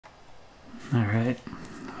Alright,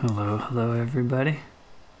 hello everybody.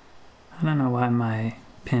 I don't know why my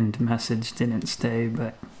pinned message didn't stay,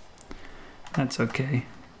 but that's okay.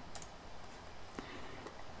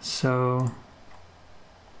 So,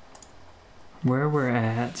 where we're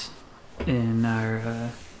at in our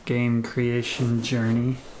game creation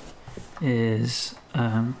journey is,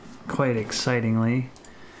 quite excitingly,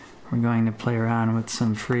 we're going to play around with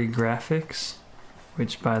some free graphics,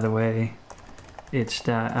 which, by the way,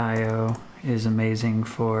 itch.io is amazing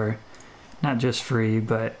for not just free,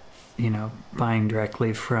 but, you know, buying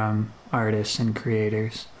directly from artists and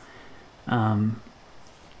creators.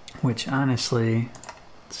 Which honestly,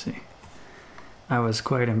 let's see, I was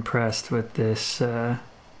quite impressed with this. Oh,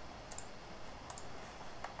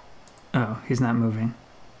 he's not moving.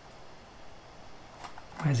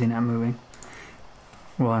 Why is he not moving?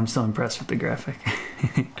 Well, I'm still impressed with the graphic.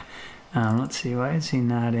 Let's see, why is he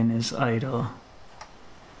not in his idle?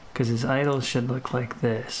 Because his idle should look like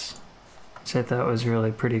this, which I thought was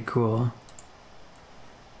really pretty cool.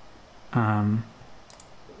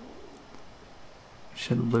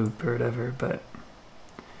 Should loop or whatever, but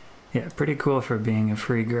yeah, pretty cool for being a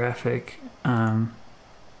free graphic. Well,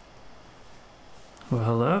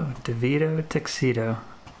 hello, DeVito Tuxedo.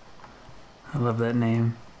 I love that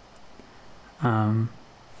name.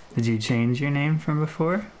 Did you change your name from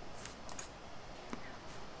before?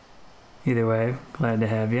 Either way, glad to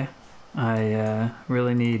have you. I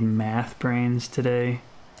really need math brains today.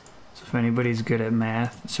 So if anybody's good at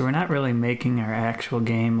math, so we're not really making our actual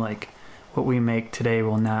game, like what we make today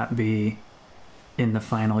will not be in the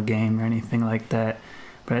final game or anything like that.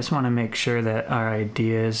 But I just want to make sure that our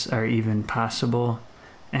ideas are even possible,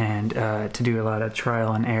 and to do a lot of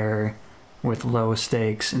trial and error with low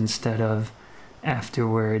stakes instead of after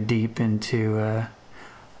we're deep into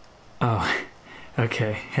oh,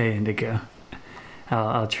 okay, hey Indigo.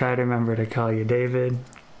 I'll try to remember to call you David,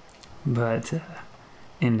 but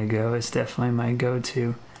Indigo is definitely my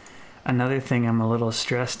go-to. Another thing I'm a little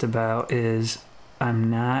stressed about is I'm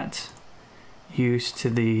not used to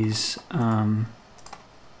these, let's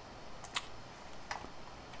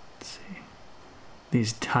see,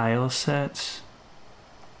 these tile sets.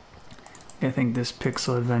 I think this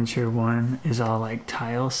Pixel Adventure one is all like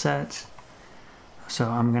tile sets. So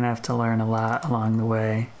I'm gonna have to learn a lot along the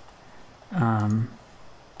way.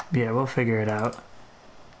 Yeah, we'll figure it out.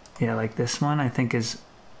 Yeah, like this one I think is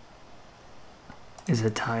a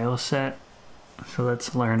tile set. So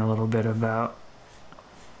let's learn a little bit about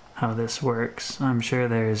how this works. I'm sure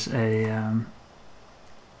there's a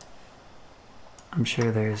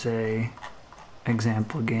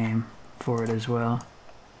example game for it as well.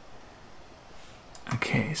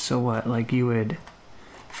 Okay, so what, like you would,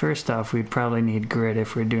 first off, we'd probably need grid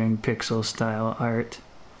if we're doing pixel style art.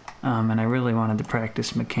 And I really wanted to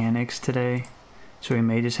practice mechanics today, so we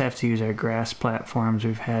may just have to use our grass platforms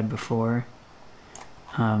we've had before.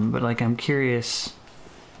 But like I'm curious,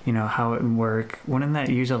 you know, how it would work. Wouldn't that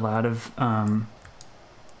use a lot of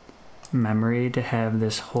memory to have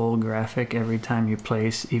this whole graphic every time you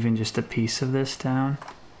place even just a piece of this down?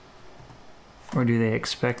 Or do they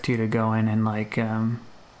expect you to go in and like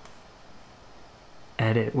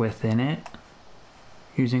edit within it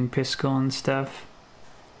using Piskel and stuff?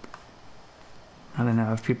 I don't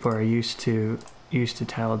know if people are used to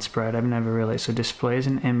tiled sprite. I've never really. So displays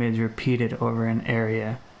an image repeated over an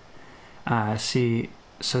area. See,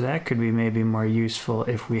 so that could be maybe more useful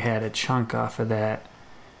if we had a chunk off of that,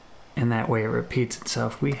 and that way it repeats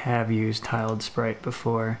itself. We have used tiled sprite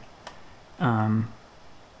before. So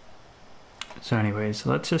anyways,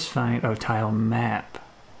 let's just find, oh, tile map.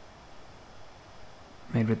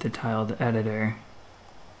 Made with the tiled editor.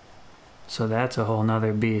 So that's a whole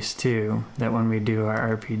nother beast too, that when we do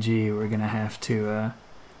our RPG we're gonna have to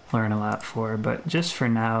learn a lot for. But just for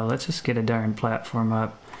now, let's just get a darn platform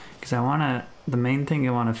up, because the main thing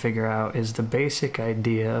you want to figure out is the basic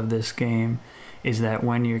idea of this game is that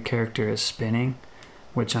when your character is spinning,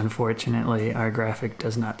 which unfortunately our graphic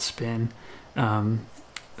does not spin,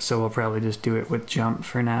 so we'll probably just do it with jump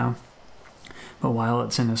for now. But while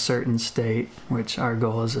it's in a certain state, which our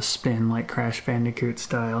goal is a spin like Crash Bandicoot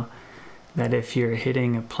style, that if you're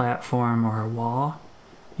hitting a platform or a wall,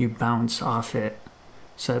 you bounce off it.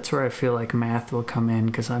 So that's where I feel like math will come in,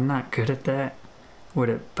 because I'm not good at that. Would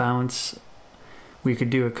it bounce? We could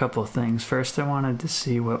do a couple things. First, I wanted to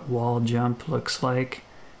see what wall jump looks like,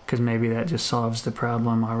 because maybe that just solves the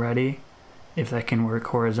problem already. If that can work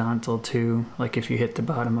horizontal too, like if you hit the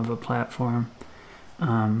bottom of a platform.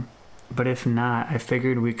 But if not, I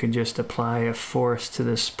figured we could just apply a force to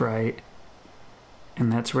the sprite,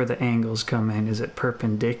 and that's where the angles come in. Is it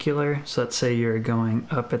perpendicular? So let's say you're going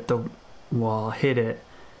up at the wall hit it,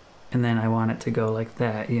 and then I want it to go like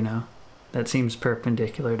that, you know? That seems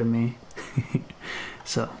perpendicular to me.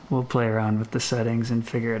 So we'll play around with the settings and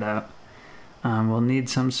figure it out. We'll need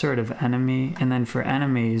some sort of enemy, and then for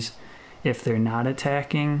enemies, if they're not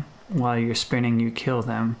attacking while you're spinning, you kill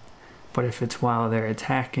them. But if it's while they're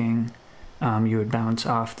attacking, you would bounce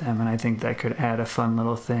off them, and I think that could add a fun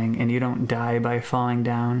little thing. And you don't die by falling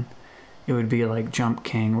down. It would be like Jump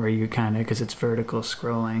King, where you kind of, because it's vertical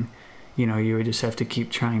scrolling, you know, you would just have to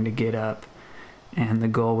keep trying to get up, and the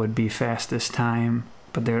goal would be fastest time,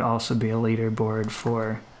 but there'd also be a leaderboard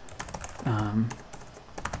for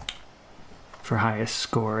highest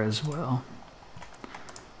score as well.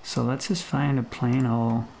 So let's just find a plain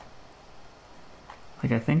old,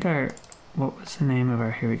 like I think what was the name of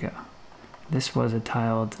our, here we go. This was a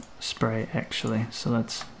tiled sprite actually, so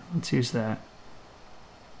let's use that.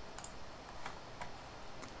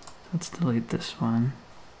 Let's delete this one.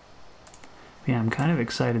 Yeah, I'm kind of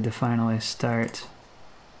excited to finally start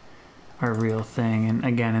our real thing. And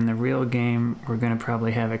again, in the real game, we're going to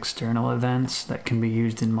probably have external events that can be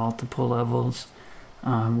used in multiple levels.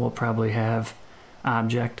 We'll probably have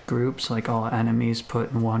object groups, like all enemies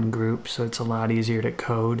put in one group, so it's a lot easier to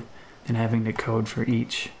code than having to code for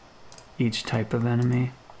each type of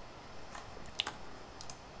enemy.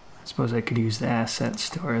 I suppose I could use the asset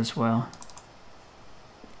store as well.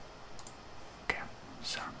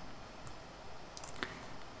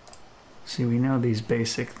 See, we know these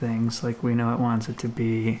basic things, like we know it wants it to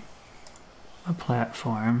be a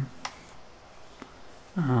platform.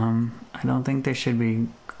 I don't think there should be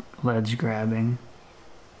ledge grabbing,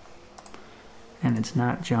 and it's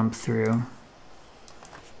not jump through.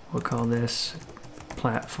 We'll call this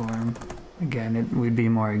platform. Again, we'd be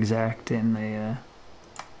more exact in the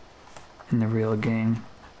real game.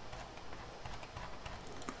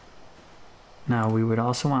 Now we would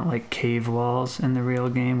also want like cave walls in the real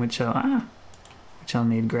game, which I'll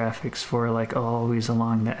need graphics for, like always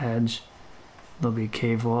along the edge. There'll be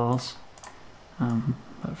cave walls.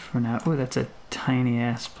 But for now, oh, that's a tiny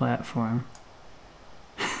ass platform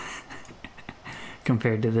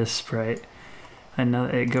compared to this sprite. I know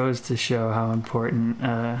it goes to show how important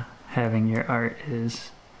having your art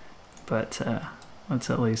is, but let's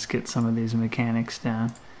at least get some of these mechanics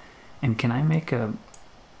down. And can I make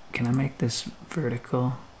this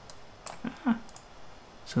vertical?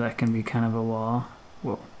 So that can be kind of a wall.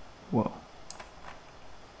 Whoa, whoa.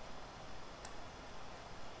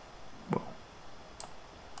 Whoa.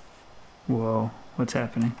 Whoa, what's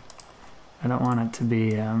happening? I don't want it to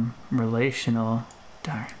be relational.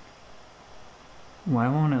 Darn. Why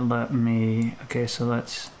won't it let me? Okay, so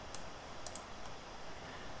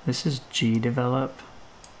this is GDevelop.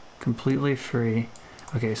 Completely free.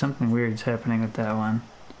 Okay, something weird's happening with that one.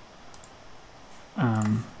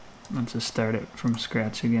 Let's just start it from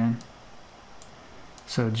scratch again.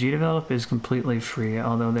 So GDevelop is completely free,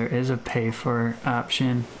 although there is a pay for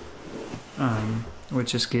option,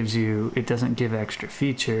 which just gives you, it doesn't give extra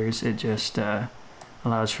features, it just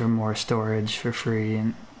allows for more storage for free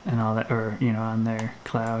and all that, or you know, on their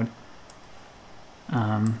cloud.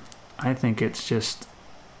 I think it's just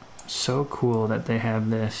so cool that they have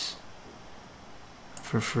this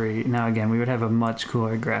for free. Now again, we would have a much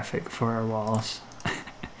cooler graphic for our walls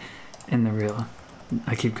in the real,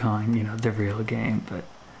 I keep calling, you know, the real game, but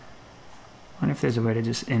I wonder if there's a way to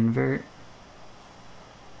just invert.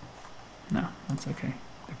 No, that's okay.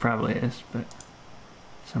 There probably is, but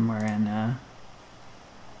somewhere in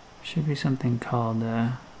should be something called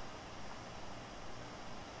yeah.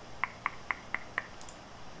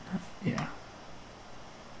 Yeah,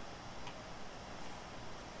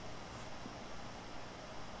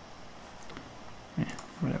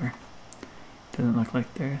 whatever. Doesn't look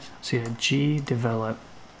like there's. So yeah, GDevelop,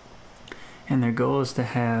 and their goal is to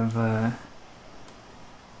have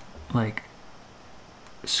like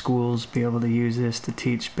schools be able to use this to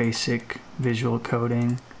teach basic visual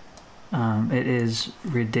coding. It is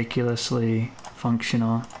ridiculously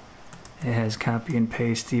functional. It has copy and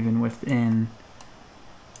paste even within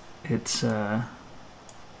its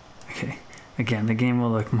okay, again, the game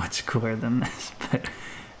will look much cooler than this, but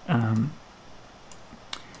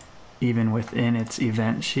even within its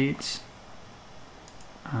event sheets.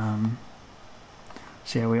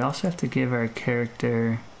 So yeah, we also have to give our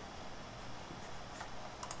character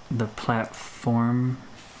the platform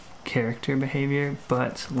character behavior,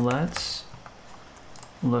 but let's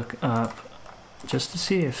look up just to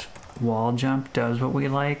see if wall jump does what we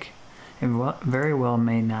like. It very well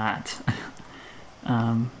may not.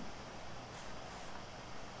 Let's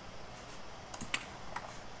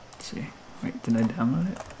see. Wait, did I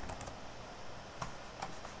download it?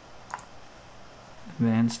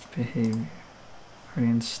 Advanced behavior.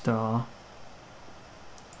 Already install.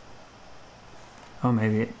 Oh,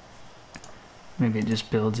 maybe it just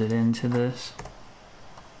builds it into this.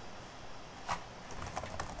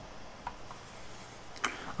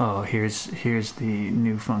 Oh, here's the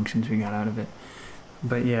new functions we got out of it.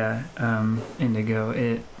 But yeah,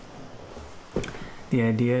 Indigo, the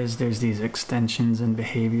idea is there's these extensions and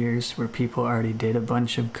behaviors where people already did a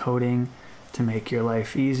bunch of coding to make your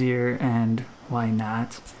life easier, and why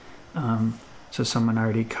not? So someone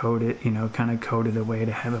already coded, kind of coded a way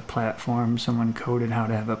to have a platform. Someone coded how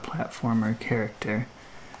to have a platformer character.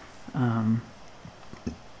 The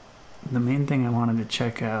main thing I wanted to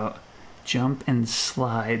check out, jump and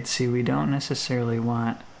slide. See, we don't necessarily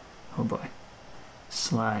want, oh boy,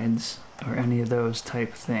 slides or any of those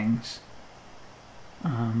type things.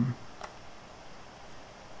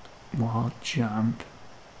 Wall jump.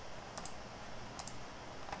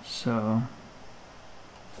 So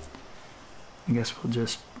I guess we'll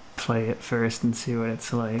just play it first and see what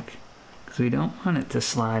it's like, because we don't want it to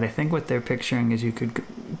slide. I think what they're picturing is you could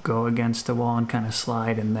go against a wall and kind of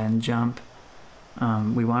slide and then jump.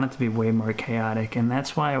 We want it to be way more chaotic, and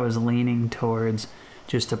that's why I was leaning towards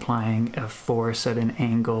just applying a force at an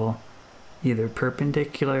angle, either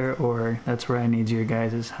perpendicular, or that's where I need your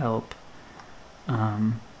guys' help.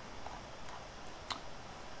 So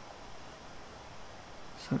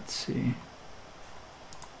let's see.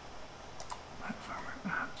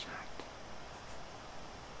 Object.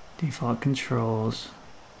 Default controls.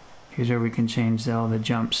 Here's where we can change all the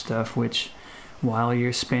jump stuff, which while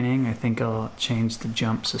you're spinning, I think I'll change the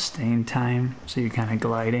jump sustain time, so you're kind of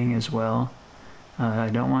gliding as well. I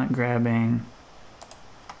don't want grabbing.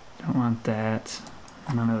 Don't want that.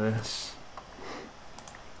 None of this.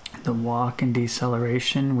 The walk and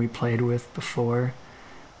deceleration we played with before.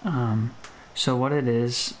 So what it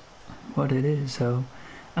is,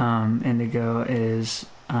 Indigo, is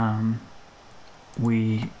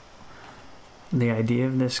the idea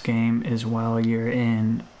of this game is while you're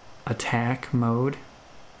in attack mode,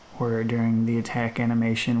 or during the attack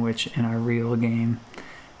animation, which in our real game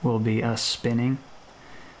will be us spinning,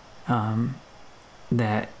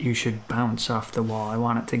 that you should bounce off the wall. I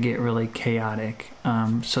want it to get really chaotic,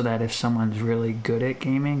 so that if someone's really good at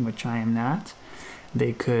gaming, which I am not,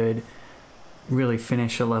 they could really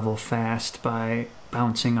finish a level fast by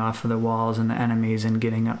bouncing off of the walls and the enemies and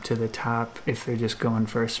getting up to the top if they're just going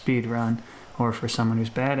for a speed run. Or for someone who's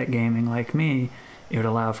bad at gaming like me, it would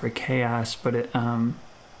allow for chaos, but it,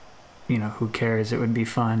 who cares? It would be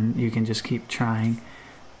fun. You can just keep trying.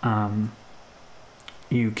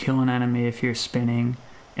 You kill an enemy if you're spinning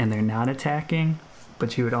and they're not attacking,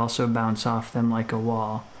 but you would also bounce off them like a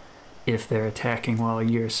wall if they're attacking while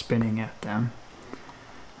you're spinning at them.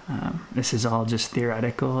 This is all just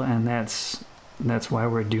theoretical, and that's why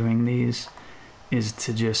we're doing these, is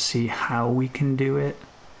to just see how we can do it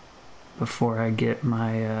before I get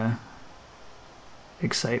my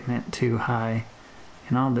excitement too high.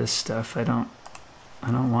 And all this stuff, I don't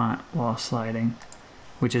want wall sliding,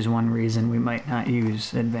 which is one reason we might not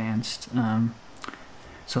use advanced.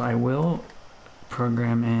 So I will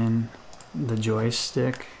program in the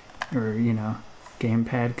joystick, or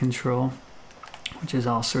gamepad control, which is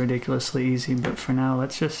also ridiculously easy. But for now,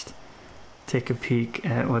 let's just take a peek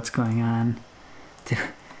at what's going on.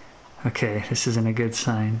 Okay, this isn't a good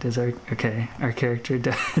sign. Does our character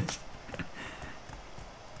does.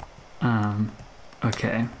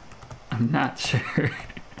 Okay, I'm not sure.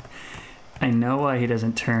 I know why he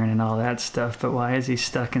doesn't turn and all that stuff, but why is he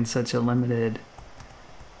stuck in such a limited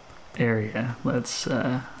area? Let's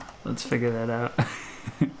figure that out.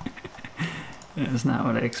 That's not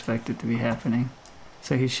what I expected to be happening.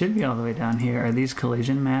 So he should be all the way down here. Are these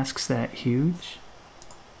collision masks that huge?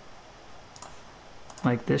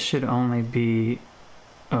 Like, this should only be...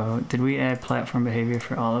 Oh, did we add platform behavior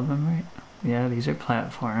for all of them, right? Yeah, these are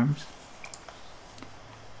platforms.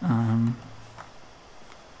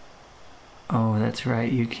 Oh, that's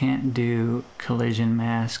right. You can't do collision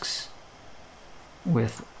masks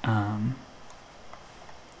with a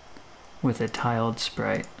tiled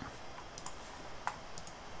sprite.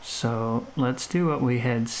 So let's do what we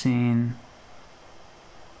had seen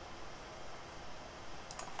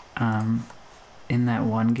in that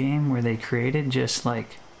one game where they created just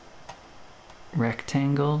like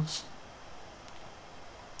rectangles.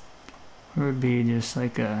 It would be just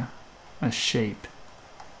like a shape.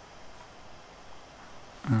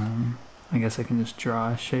 I guess I can just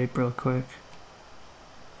draw a shape real quick.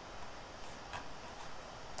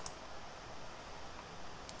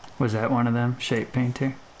 Was that one of them? Shape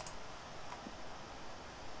Painter?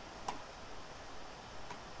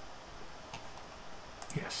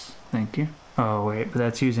 Yes, thank you. Oh wait, but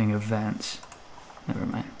that's using events. Never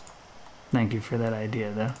mind. Thank you for that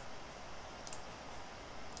idea though.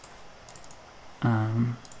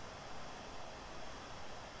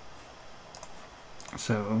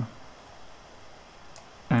 So,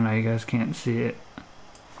 I know you guys can't see it,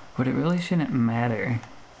 but it really shouldn't matter.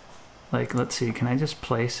 Like, let's see, can I just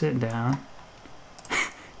place it down?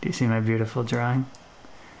 Do you see my beautiful drawing?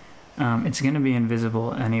 It's going to be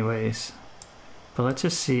invisible anyways, but let's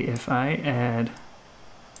just see if I add...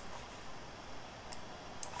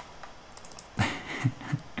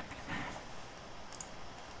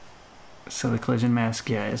 So the collision mask,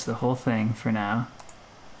 yeah, is the whole thing for now.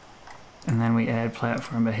 And then we add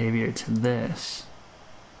platform behavior to this.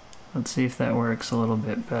 Let's see if that works a little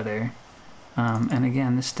bit better. And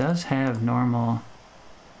again, this does have normal...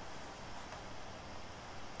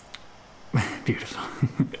 Beautiful.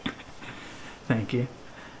 Thank you.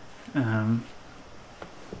 That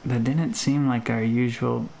didn't seem like our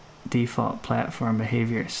usual default platform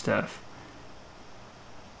behavior stuff.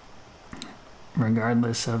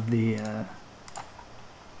 Regardless of the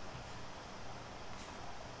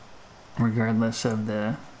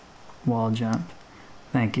wall jump.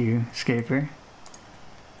 Thank you, Scaper.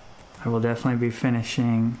 I will definitely be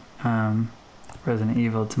finishing Resident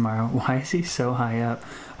Evil tomorrow. Why is he so high up?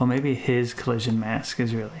 Well, maybe his collision mask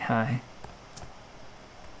is really high.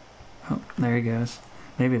 Oh, there he goes.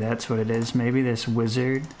 Maybe that's what it is. Maybe this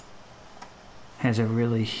wizard has a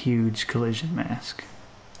really huge collision mask.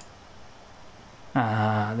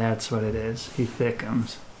 Ah, that's what it is. He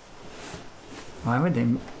thickums. Why would they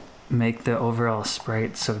make the overall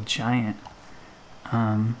sprite so giant?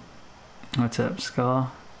 What's up,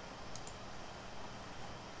 Skull?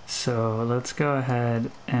 So let's go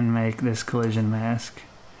ahead and make this collision mask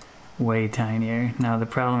way tinier. Now the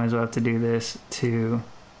problem is we'll have to do this to...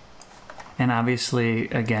 And obviously,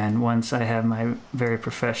 again, once I have my very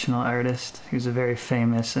professional artist, who's a very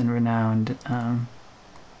famous and renowned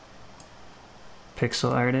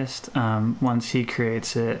pixel artist, once he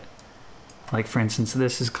creates it, like for instance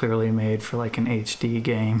this is clearly made for like an HD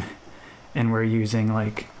game and we're using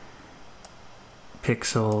like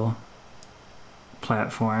pixel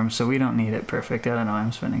platform, so we don't need it perfect. I don't know why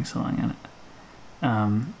I'm spending so long on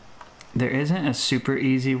it. There isn't a super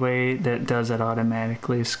easy way that does it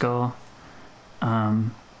automatically, Skull,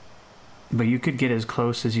 but you could get as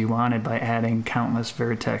close as you wanted by adding countless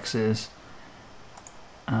vertexes.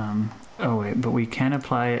 Oh wait, but we can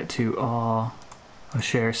apply it to all,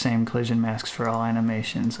 share same collision masks for all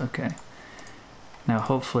animations. Okay. Now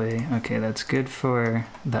hopefully, okay, that's good for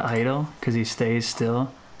the idle, because he stays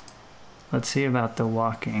still. Let's see about the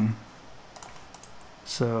walking.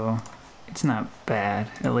 So, it's not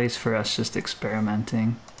bad, at least for us just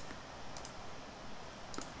experimenting.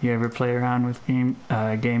 You ever play around with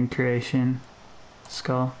game creation,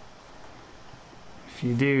 Skull? If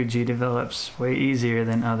you do, GDevelop's way easier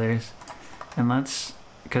than others. And let's,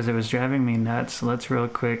 because it was driving me nuts, let's real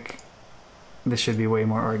quick, this should be way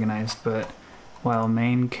more organized, but while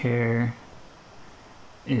main care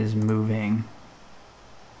is moving,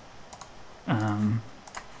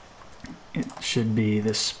 it should be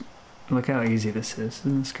this, look how easy this is,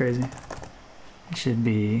 isn't this crazy? It should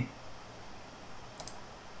be,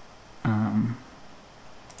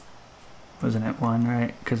 wasn't it 1,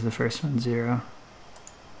 right? Because the first one's 0.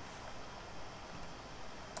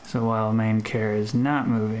 So while main care is not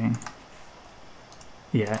moving,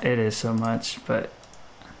 yeah, it is so much, but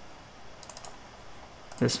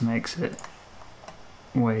this makes it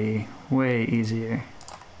way, way easier.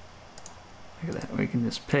 Look at that, we can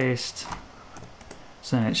just paste.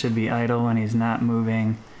 So then it should be idle when he's not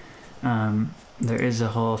moving. There is a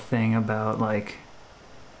whole thing about like,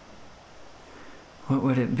 what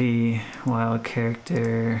would it be while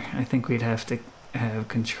character, I think we'd have to have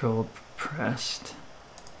control pressed.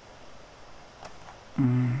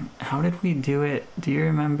 How did we do it? Do you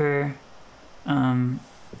remember,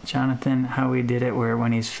 Jonathan, how we did it where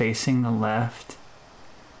when he's facing the left,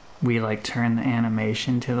 we like turn the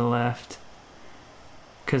animation to the left?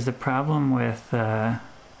 Because the problem with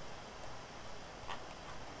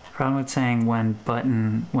saying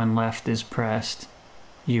when left is pressed,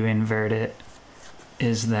 you invert it,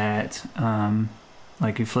 is that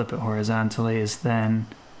like you flip it horizontally, is then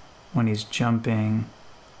when he's jumping,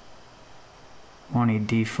 won't he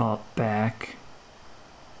default back?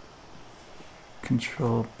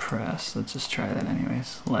 Control press, let's just try that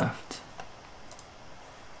anyways, left.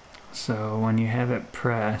 So when you have it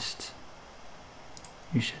pressed,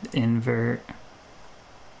 you should invert,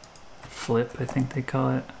 flip, I think they call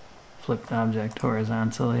it, flip the object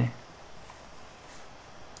horizontally.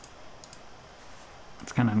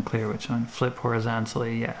 It's kind of unclear which one. Flip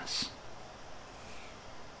horizontally, yes.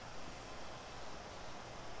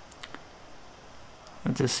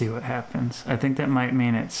 Let's just see what happens. I think that might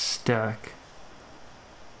mean it's stuck.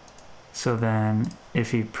 So then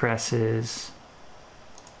if he presses...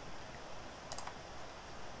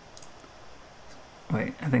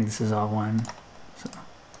 Wait, I think this is all one. So,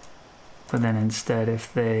 but then instead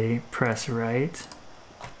if they press right...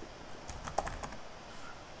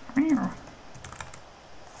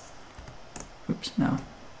 Oops, no.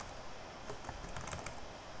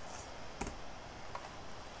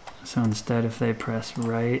 So instead if they press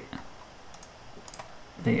right,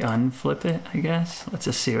 they unflip it, I guess. Let's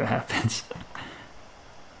just see what happens.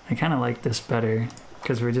 I kind of like this better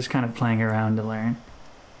because we're just kind of playing around to learn.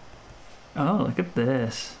 Oh, look at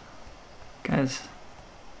this. Guys,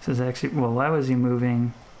 this is actually, well, why was he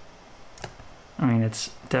moving? I mean,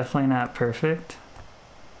 it's definitely not perfect,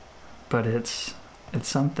 but it's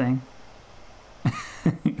something.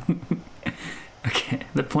 Okay,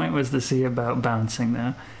 the point was to see about bouncing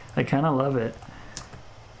though. I kind of love it.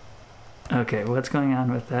 Okay, what's going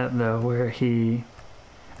on with that though, where he...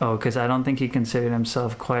 Oh, because I don't think he considered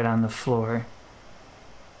himself quite on the floor.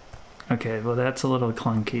 Okay, well that's a little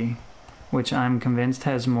clunky, which I'm convinced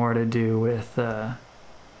has more to do with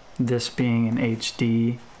this being an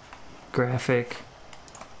HD graphic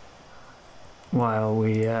while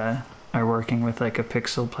we are working with like a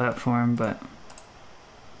pixel platform, but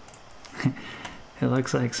it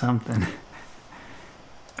looks like something.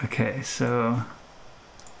 Okay, so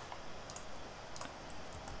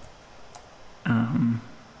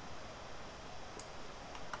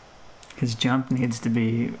his jump needs to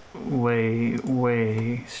be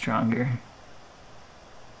way stronger.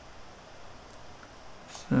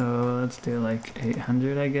 So let's do like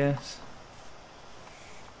 800, I guess.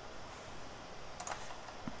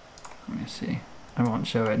 Let me see. I won't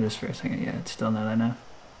show it just for a second. Yeah, it's still not enough.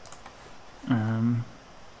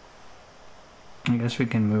 I guess we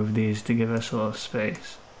can move these to give us a little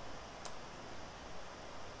space.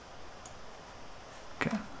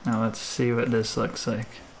 Okay, now let's see what this looks like.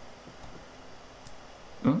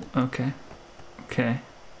 Oh, okay. Okay.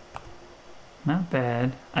 Not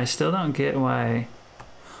bad. I still don't get why...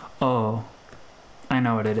 Oh, I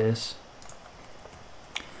know what it is.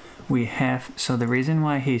 We have... So the reason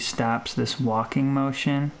why he stops this walking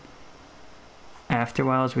motion after a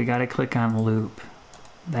while is we gotta click on loop.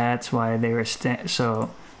 That's why they were...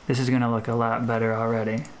 So this is gonna look a lot better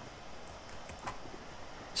already.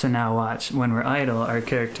 So now watch. When we're idle, our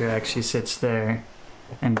character actually sits there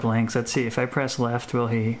and blinks. Let's see, if I press left, will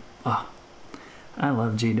he... Oh, I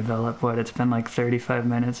love GDevelop. What, it's been like 35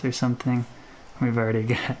 minutes or something. We've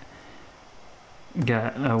already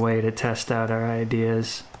got a way to test out our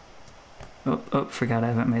ideas. Oh, forgot I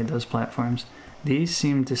haven't made those platforms. These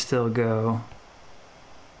seem to still go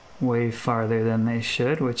way farther than they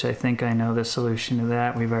should, which I think I know the solution to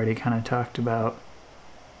that. We've already kind of talked about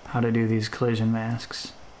how to do these collision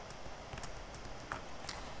masks.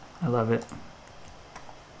 I love it.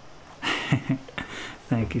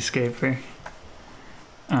 Thank you, Scaper.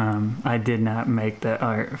 I did not make that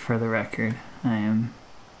art, for the record. I am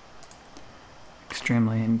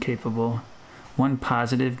extremely incapable. One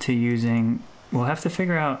positive to using... We'll have to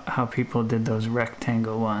figure out how people did those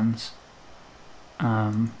rectangle ones.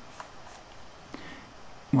 One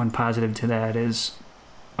positive to that is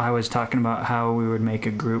I was talking about how we would make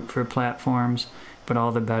a group for platforms, but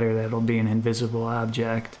all the better that it'll be an invisible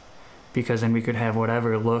object, because then we could have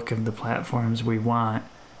whatever look of the platforms we want,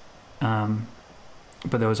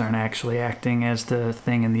 but those aren't actually acting as the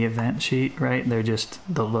thing in the event sheet, right? They're just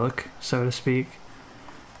the look, so to speak.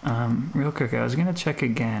 Real quick, I was gonna check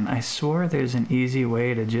again. I swore there's an easy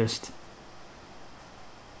way to just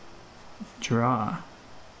draw.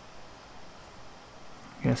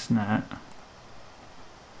 Guess not.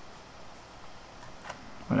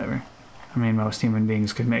 Whatever. I mean, most human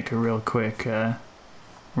beings could make a real quick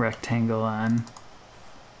rectangle on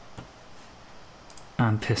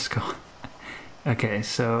Piscal. Okay,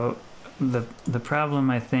 so the problem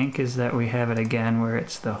I think is that we have it again where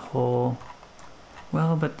it's the whole...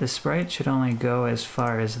 Well, but the sprite should only go as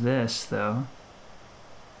far as this, though.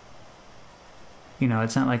 You know,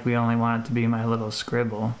 it's not like we only want it to be my little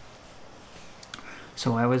scribble.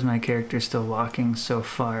 So why was my character still walking so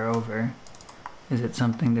far over? Is it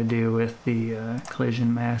something to do with the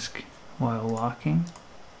collision mask while walking?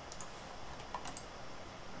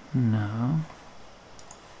 No.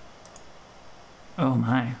 Oh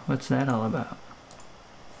my, what's that all about?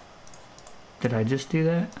 Did I just do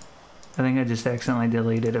that? I think I just accidentally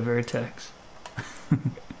deleted a vertex.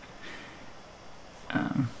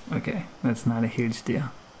 Okay, that's not a huge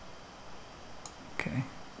deal. Okay.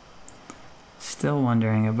 Still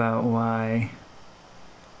wondering about why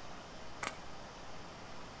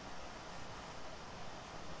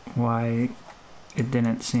it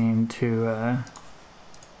didn't seem to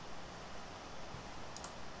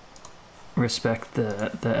respect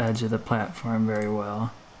the edge of the platform very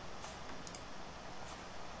well.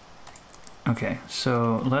 Okay,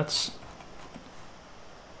 so let's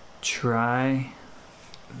try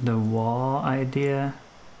the wall idea.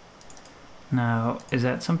 Now, is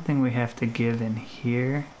that something we have to give in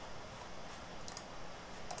here?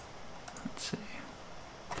 Let's see.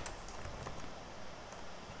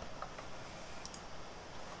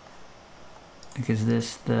 Because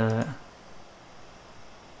this the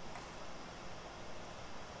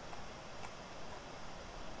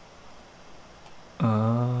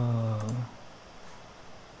oh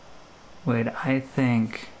wait, I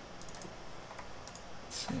think,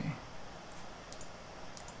 let's see,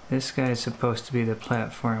 this guy is supposed to be the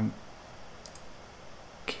platform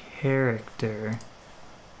character.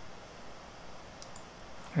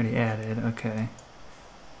 Already added, okay.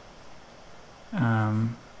 Oh.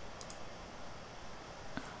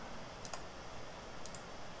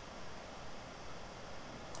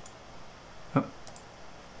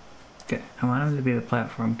 Okay, I want him to be the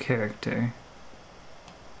platform character.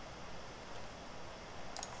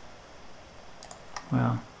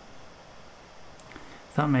 Well,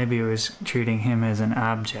 thought maybe it was treating him as an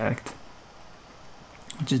object,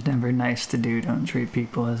 which is never nice to do. Don't treat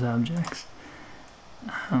people as objects.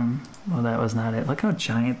 Well, that was not it. Look how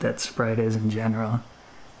giant that sprite is in general.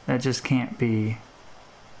 That just can't be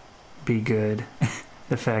good.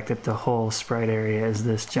 The fact that the whole sprite area is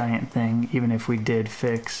this giant thing, even if we did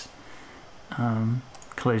fix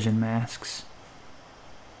collision masks.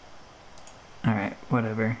 Alright,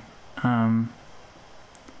 whatever.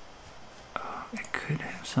 It could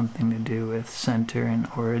have something to do with center and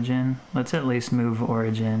origin. Let's at least move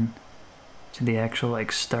origin to the actual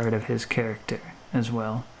like start of his character as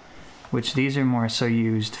well, which these are more so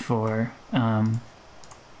used for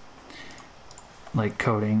like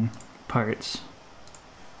coding parts.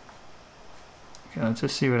 Okay, let's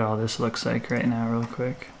just see what all this looks like right now real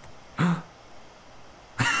quick.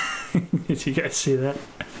 Did you guys see that?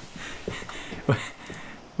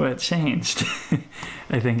 What changed?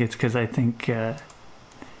 I think it's because I think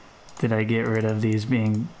did I get rid of these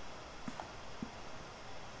being,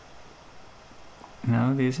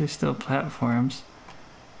 no, these are still platforms.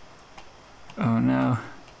 Oh no,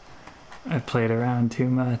 I played around too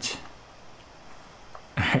much.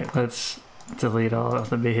 Alright, let's delete all of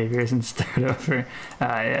the behaviors and start over.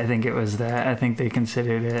 I think it was that. I think they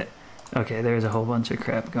considered it. Okay, there's a whole bunch of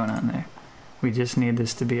crap going on there. We just need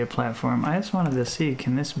this to be a platform. I just wanted to see,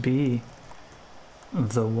 can this be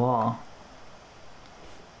the wall?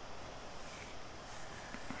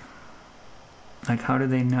 Like, how do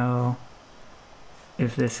they know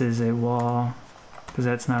if this is a wall? Because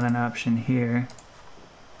that's not an option here.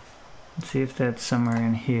 Let's see if that's somewhere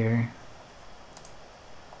in here.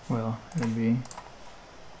 Well, it would be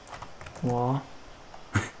wall.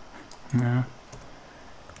 No.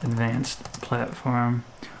 Advanced platform.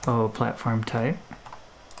 Oh, platform type.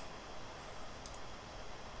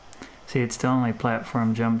 See, it's still only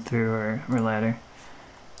platform, jump through, or ladder.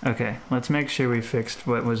 Okay, let's make sure we fixed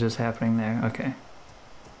what was just happening there. Okay.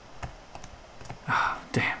 Oh,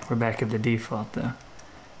 damn, we're back at the default though.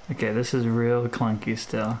 Okay, this is real clunky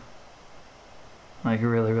still. Like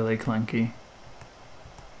really, really clunky.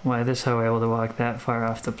 Why is this hoe able to walk that far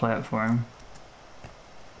off the platform?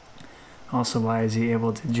 Also, why is he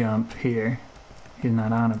able to jump here? He's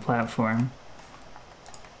not on a platform.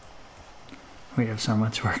 We have so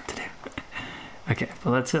much work to do. Okay,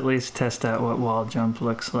 but let's at least test out what wall jump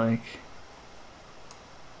looks like.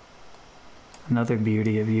 Another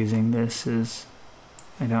beauty of using this is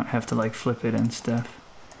I don't have to like flip it and stuff.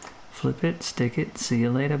 Flip it, stick it, see you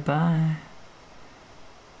later, bye.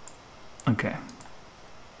 Okay.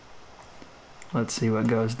 Let's see what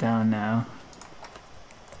goes down now.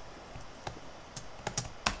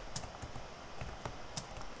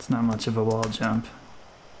 It's not much of a wall jump.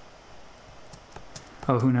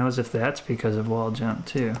 Oh, who knows if that's because of wall jump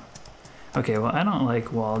too. Okay, well, I don't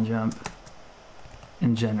like wall jump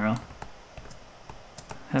in general.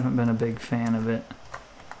 Haven't been a big fan of it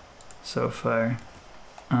so far.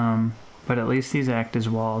 But at least these act as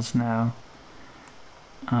walls now.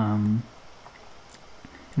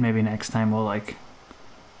 Maybe next time we'll like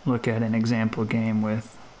look at an example game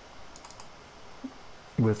with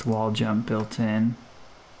wall jump built in.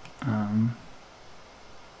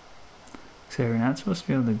 So we're not supposed to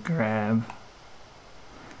be able to grab.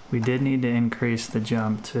 We did need to increase the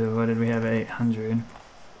jump to, what did we have, 800?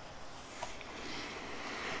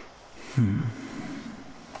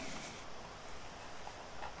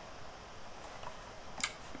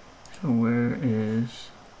 So where is,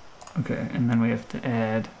 okay, and then we have to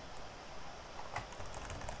add,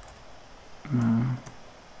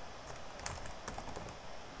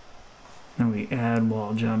 then we add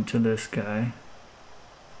wall jump to this guy.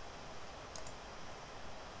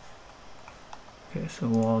 Okay, so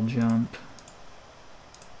wall jump.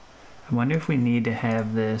 I wonder if we need to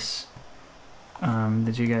have this,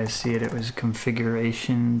 did you guys see it? It was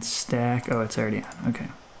configuration stack. Oh, it's already on, okay.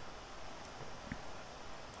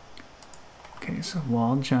 Okay, so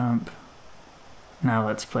wall jump. Now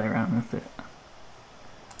let's play around with it,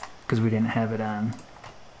 because we didn't have it on.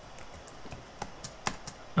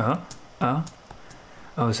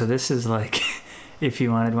 Oh, so this is like, if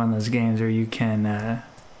you wanted one of those games where you can,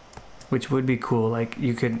 which would be cool, like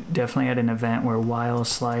you could definitely add an event where while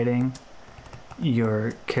sliding,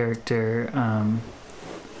 your character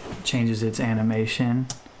changes its animation.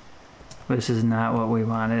 But this is not what we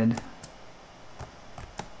wanted.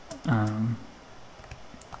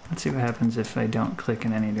 Let's see what happens if I don't click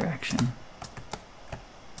in any direction.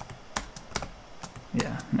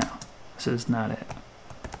 Yeah, no, this is not it.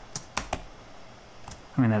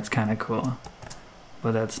 I mean, that's kind of cool,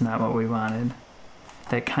 but that's not what we wanted.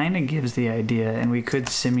 That kind of gives the idea, and we could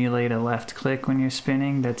simulate a left click when you're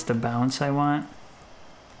spinning. That's the bounce I want.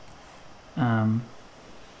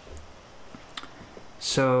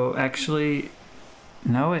 So actually,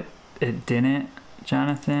 no, it didn't,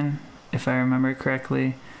 Jonathan, if I remember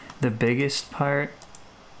correctly. The biggest part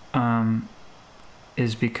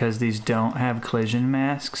is because these don't have collision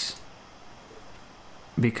masks,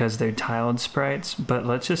 because they're tiled sprites. But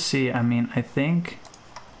let's just see. I mean, I think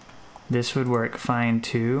this would work fine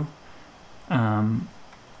too.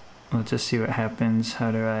 Let's just see what happens.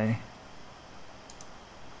 How do I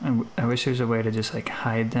wish there's a way to just like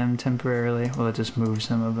hide them temporarily. Well, it just moves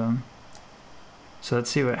some of them. So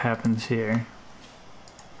let's see what happens here.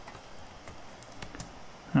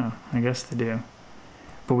 Oh, I guess they do.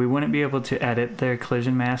 But we wouldn't be able to edit their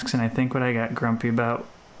collision masks, and I think what I got grumpy about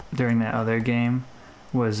during that other game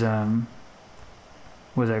was our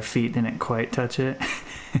feet didn't quite touch it.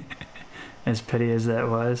 As petty as that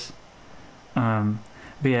was. But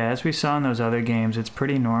yeah, as we saw in those other games, it's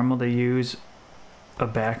pretty normal to use a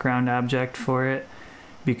background object for it,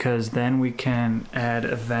 because then we can add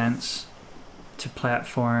events to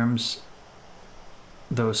platforms,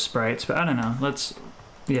 those sprites. But I don't know,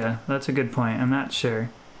 yeah, that's a good point. I'm not sure.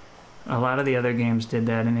 A lot of the other games did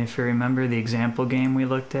that, and if you remember, the example game we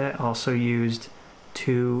looked at also used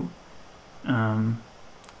two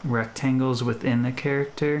rectangles within the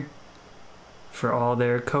character for all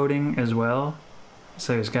their coding as well.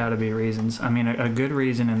 So there's got to be reasons. I mean, a good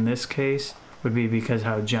reason in this case would be because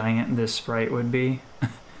how giant this sprite would be.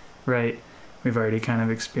 Right? We've already kind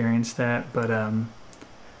of experienced that, but I'm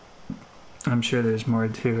sure there's more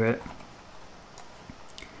to it.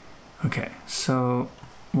 Okay, so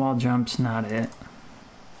wall jump's not it.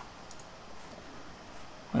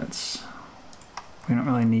 We don't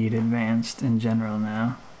really need advanced in general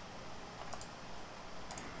now.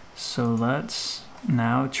 So let's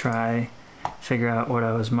now figure out what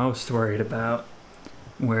I was most worried about,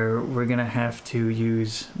 where we're gonna have to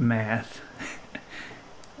use math,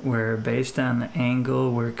 where based on the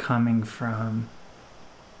angle we're coming from,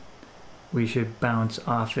 we should bounce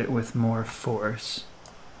off it with more force.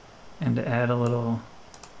 And to add a little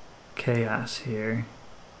chaos here,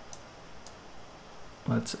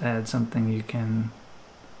 let's add something you can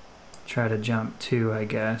try to jump to, I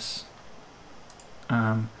guess.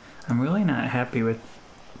 I'm really not happy with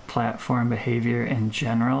platform behavior in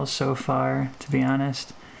general so far, to be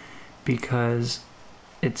honest, because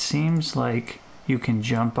it seems like you can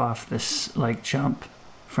jump off this, like jump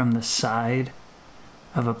from the side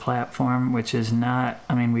of a platform, which is not,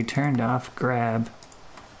 I mean, we turned off grab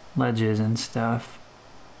ledges and stuff,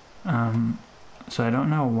 so I don't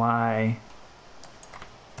know why.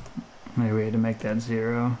 Maybe we had to make that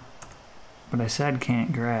 0, but I said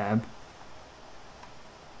can't grab.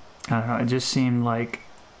 I don't know, it just seemed like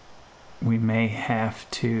we may have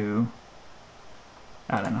to,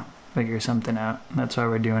 I don't know, figure something out. That's why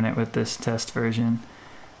we're doing it with this test version.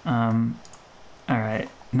 Alright,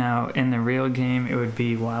 now in the real game it would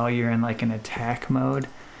be while you're in like an attack mode.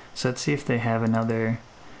 So let's see if they have another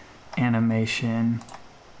animation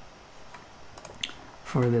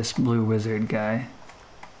for this blue wizard guy.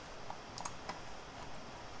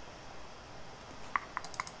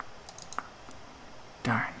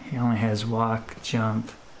 Darn, he only has walk,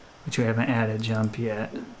 jump, which we haven't added jump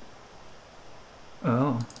yet.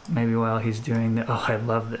 Oh, maybe while he's doing the... Oh, I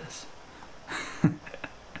love this.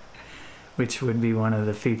 Which would be one of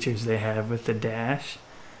the features they have with the dash.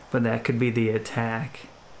 But that could be the attack.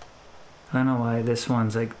 I don't know why this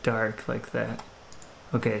one's like dark like that.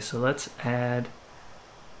 Okay, so let's add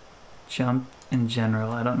jump in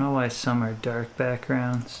general. I don't know why some are dark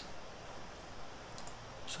backgrounds.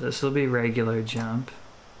 So this will be regular jump.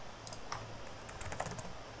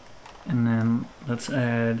 And then let's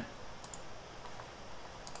add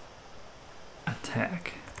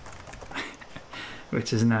attack.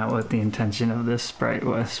 Which is not what the intention of this sprite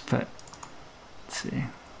was, but let's see.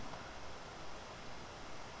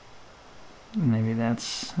 Maybe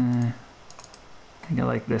that's... I think I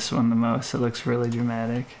like this one the most. It looks really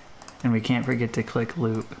dramatic. And we can't forget to click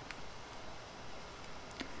loop.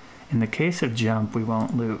 In the case of jump, we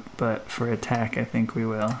won't loop, but for attack, I think we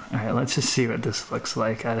will. Alright, let's just see what this looks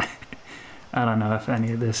like. I don't know if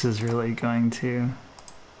any of this is really going to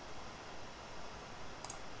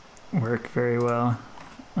work very well.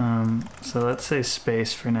 So let's say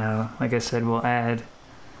space for now. Like I said, we'll add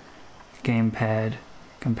gamepad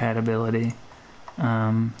compatibility.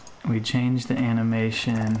 We changed the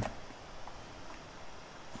animation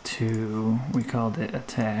to, we called it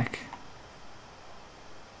attack.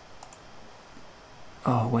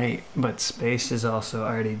 Oh wait, but space is also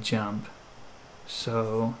already jump.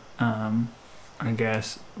 So I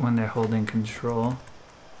guess when they're holding control,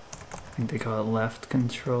 I think they call it left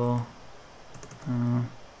control.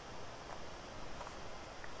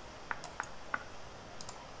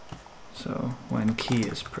 So when key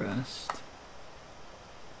is pressed.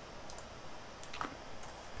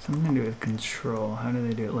 Something to do with control. How do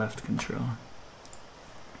they do it? Left control.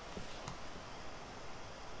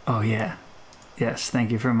 Oh yeah. Yes, thank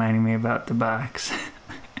you for reminding me about the box.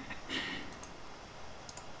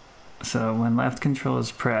 So when left control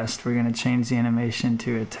is pressed, we're going to change the animation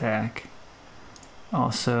to attack.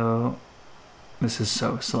 Also, this is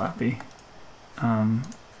so sloppy.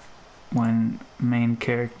 When main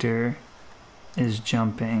character is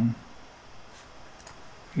jumping,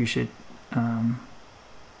 you should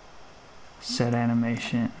set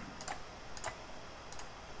animation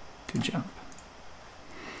to jump.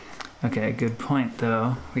 Okay, good point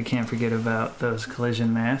though. We can't forget about those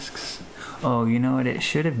collision masks. Oh, you know what? It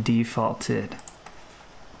should have defaulted.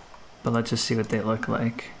 But let's just see what they look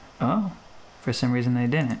like. Oh, for some reason they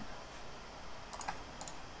didn't.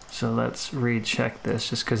 So let's recheck this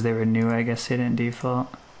just because they were new. I guess they didn't default.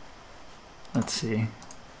 Let's see.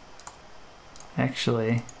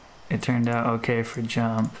 Actually, it turned out okay for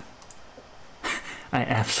jump.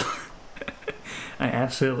 I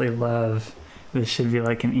absolutely love. This should be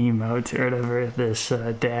like an emote or whatever, this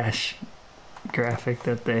dash graphic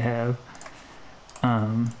that they have.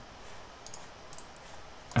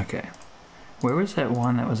 Okay. Where was that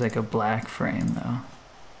one that was like a black frame though?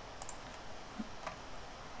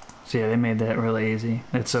 So yeah, they made that really easy.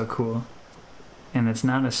 That's so cool. And it's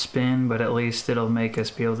not a spin, but at least it'll make us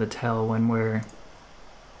be able to tell when we're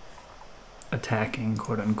attacking,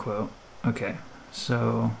 quote unquote. Okay,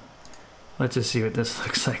 so let's just see what this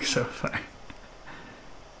looks like so far.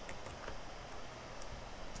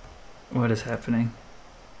 What is happening?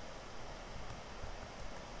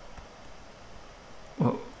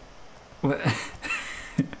 Whoa. What?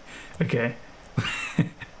 Okay.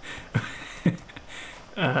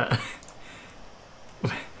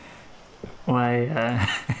 Why,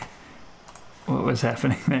 what was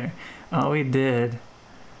happening there? All we did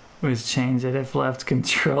was change it. If left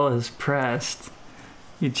control is pressed,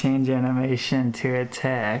 you change animation to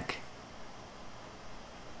attack.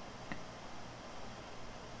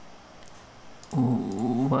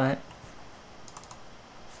 Ooh, what?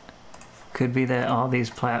 Could be that all these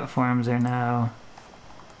platforms are now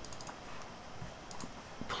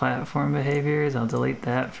platform behaviors. I'll delete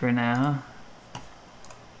that for now.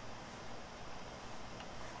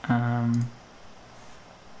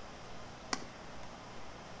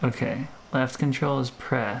 Okay, left control is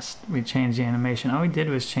pressed. We changed the animation. All we did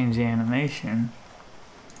was change the animation.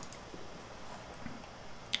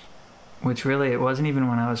 Which really, it wasn't even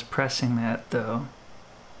when I was pressing that though.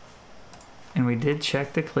 And we did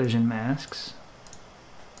check the collision masks.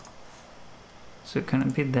 So it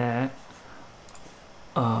couldn't be that.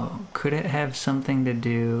 Oh, could it have something to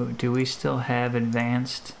do we still have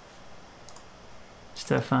advanced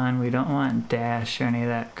stuff on? We don't want dash or any of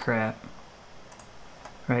that crap.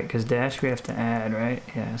 Right, because dash we have to add, right?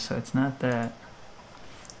 Yeah, so it's not that.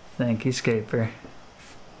 Thank you, Scaper.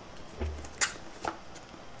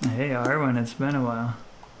 Hey, Arwen, it's been a while.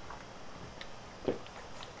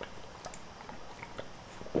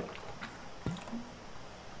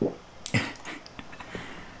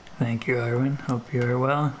 Thank you, Arwen. Hope you are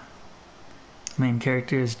well. Main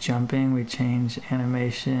character is jumping. We change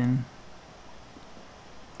animation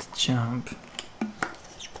to jump.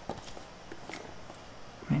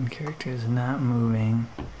 Main character is not moving.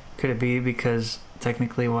 Could it be because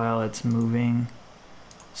technically while it's moving,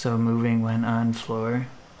 so moving when on floor?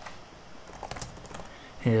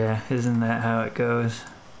 Yeah, isn't that how it goes?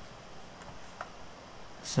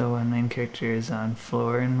 So when main character is on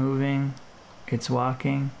floor and moving, it's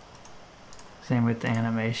walking. Same with the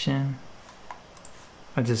animation.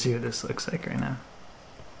 I'll just see what this looks like right now.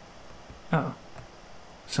 Oh.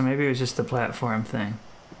 So maybe it was just the platform thing.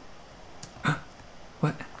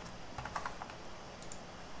 What?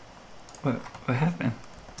 What happened?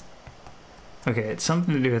 Okay, it's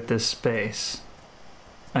something to do with this space.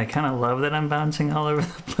 I kind of love that I'm bouncing all over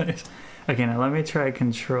the place. Okay, now let me try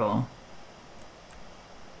control.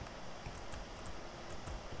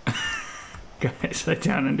 Guys, I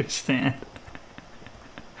don't understand.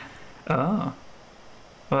 Oh.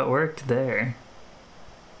 Well, it worked there.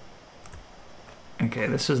 Okay,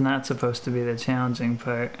 this was not supposed to be the challenging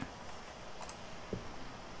part.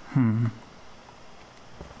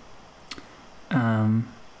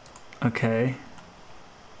 Okay.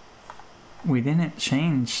 We didn't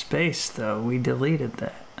change space though, we deleted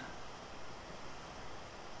that.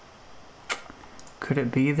 Could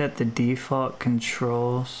it be that the default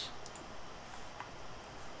controls,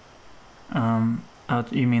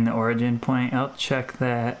 you mean the origin point? I'll check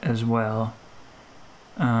that as well.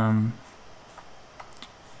 Let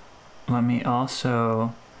me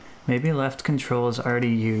also, maybe left control is already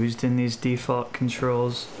used in these default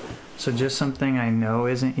controls. So just something I know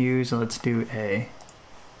isn't used, let's do A.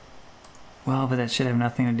 Well, but that should have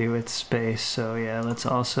nothing to do with space, so yeah, let's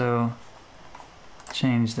also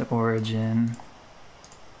change the origin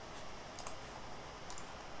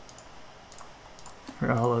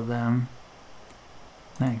for all of them.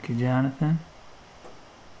 Thank you, Jonathan.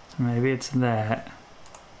 So maybe it's that.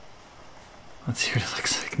 Let's see what it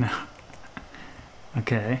looks like now.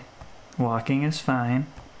 Okay, walking is fine.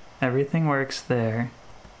 Everything works there.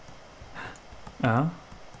 Oh,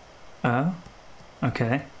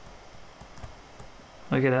 okay.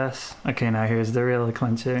 Look at us. Okay, now here's the real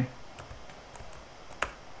clincher.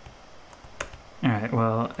 Alright,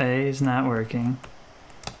 well, A is not working.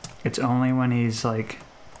 It's only when he's like...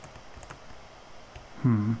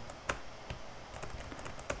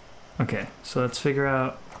 Okay, so let's figure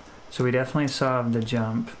out... So we definitely solved the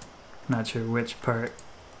jump. Not sure which part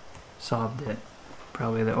solved it.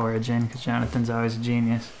 Probably the origin, because Jonathan's always a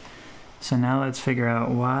genius. So now let's figure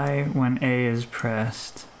out why when A is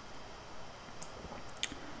pressed,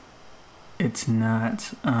 it's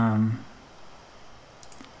not,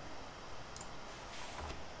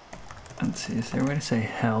 let's see, is there a way to say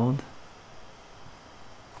held?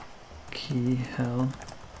 Key held.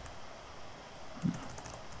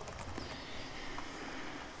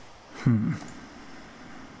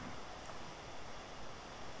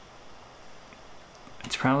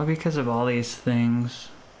 It's probably because of all these things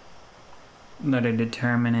that are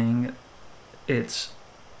determining its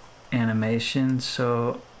animation.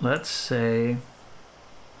 So let's say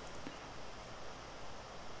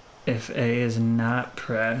if A is not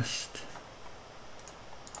pressed,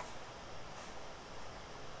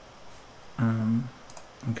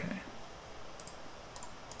 okay,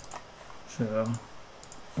 so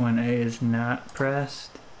when A is not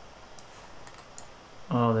pressed,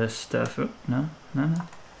 all this stuff, oh, no,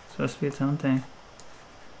 it's supposed to be its own thing.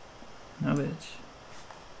 No, bitch.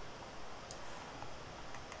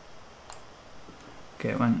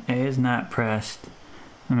 Okay, when A is not pressed,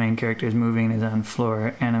 the main character is moving and is on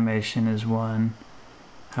floor, animation is 1.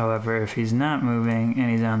 However, if he's not moving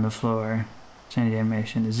and he's on the floor, change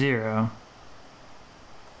animation to 0.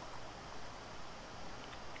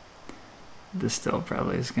 This still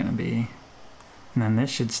probably is going to be... And then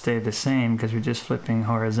this should stay the same because we're just flipping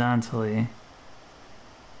horizontally.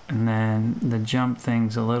 And then the jump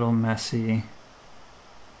thing's a little messy.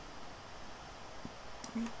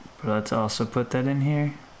 But let's also put that in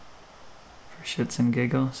here for shits and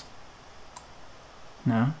giggles.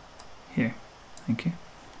 No? Here. Thank you.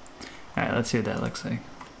 Alright, let's see what that looks like.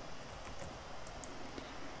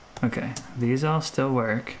 Okay, these all still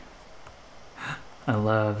work. I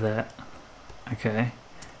love that. Okay,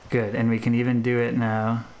 good. And we can even do it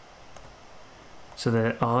now so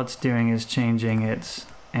that all it's doing is changing its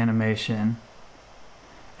animation,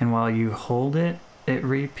 and while you hold it, it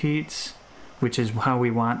repeats, which is how we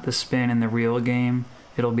want the spin in the real game.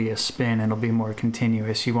 It'll be a spin, it'll be more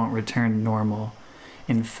continuous, you won't return normal.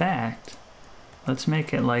 In fact, let's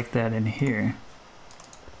make it like that in here.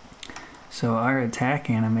 So our attack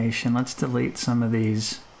animation, let's delete some of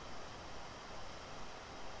these.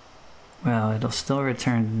 Well, it'll still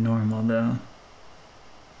return to normal though.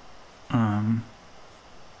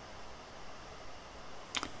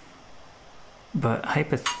 But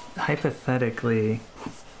hypothetically,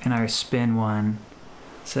 in our spin one,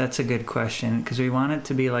 so that's a good question, because we want it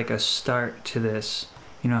to be like a start to this.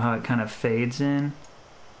 You know how it kind of fades in?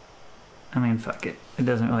 I mean, fuck it. It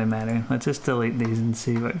doesn't really matter. Let's just delete these and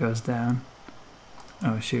see what goes down.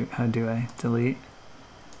 Oh shoot, how do I delete?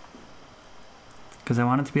 Because I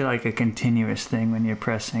want it to be like a continuous thing when you're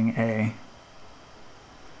pressing A.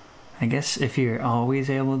 I guess if you're always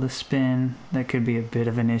able to spin, that could be a bit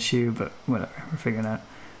of an issue, but whatever, we're figuring out.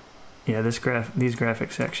 Yeah, these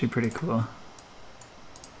graphics are actually pretty cool.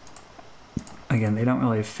 Again, they don't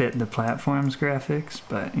really fit the platform's graphics,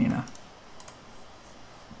 but you know.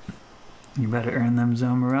 You better earn them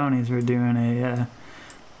Zomaronis. We're doing a,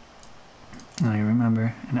 I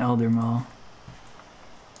remember, an Elder Mall.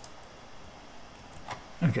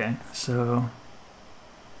 Okay, so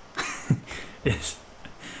it's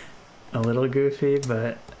a little goofy,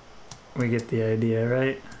 but we get the idea,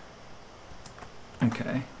 right?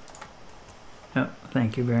 Okay. Oh,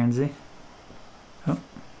 thank you, Bernsey. Oh.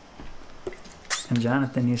 And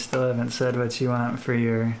Jonathan, you still haven't said what you want for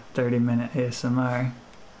your 30-minute ASMR.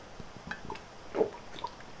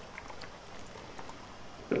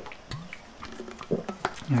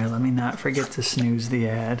 Alright, let me not forget to snooze the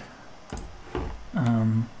ad.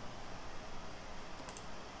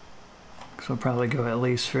 So we'll probably go at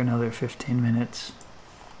least for another 15 minutes.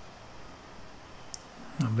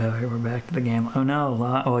 Oh, boy, we're back to the game. Oh no,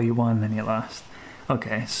 well, you won, then you lost.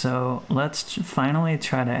 Okay, so let's finally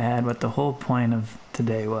try to add what the whole point of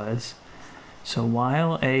today was. So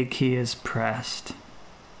while A key is pressed,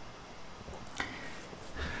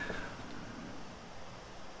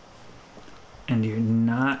 and you're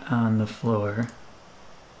not on the floor,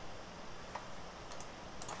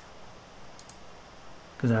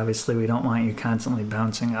 because obviously we don't want you constantly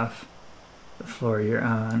bouncing off the floor you're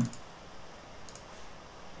on.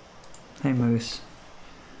 Hey, Moose.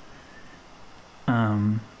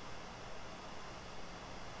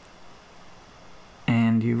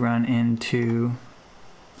 And you run into,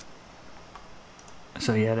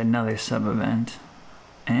 so yet another sub-event,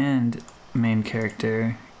 and main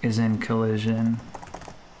character is in collision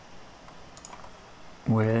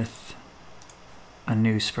with a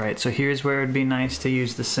new sprite. So here's where it'd be nice to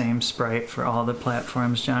use the same sprite for all the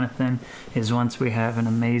platforms, Jonathan, is once we have an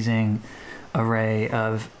amazing array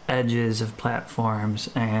of edges of platforms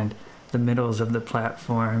and the middles of the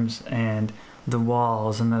platforms and the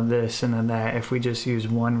walls and the this and the that, if we just use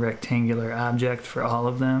one rectangular object for all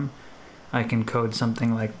of them, I can code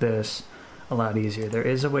something like this a lot easier. There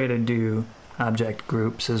is a way to do object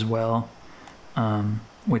groups as well,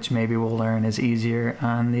 which maybe we'll learn is easier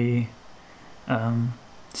on the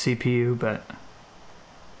CPU, but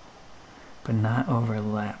not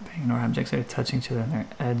overlapping. No objects are touching each other on their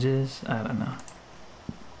edges. I don't know.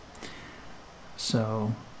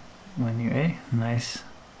 So when you nice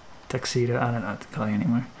tuxedo, I don't know what to call you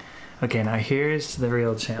anymore. Okay, now here's the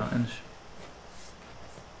real challenge.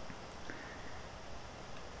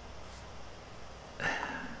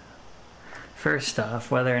 First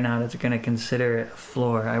off, whether or not it's going to consider it a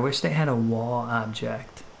floor. I wish they had a wall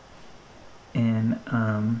object in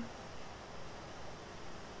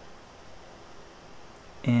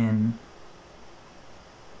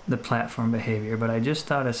the platform behavior, but I just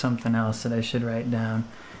thought of something else that I should write down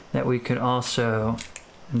that we could also,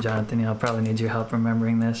 and Jonathan, I'll probably need your help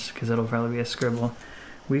remembering this because it'll probably be a scribble.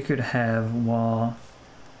 We could have wall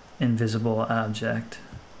invisible object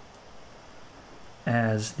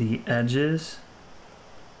as the edges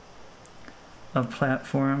of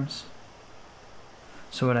platforms.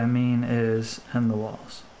 So what I mean is, and the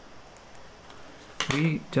walls.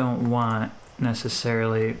 We don't want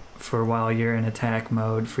necessarily for while you're in attack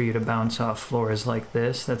mode for you to bounce off floors like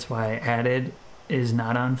this. That's why I added is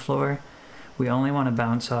not on floor. We only want to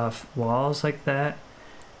bounce off walls like that.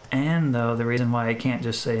 And though the reason why I can't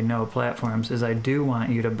just say no platforms is I do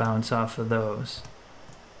want you to bounce off of those.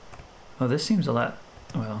 Oh, this seems a lot,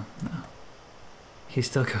 well, no. He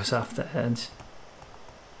still goes off the edge.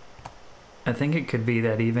 I think it could be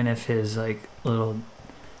that even if his like little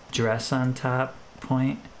dress on top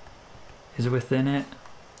point is within it.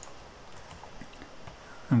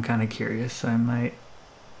 I'm kind of curious, so I might,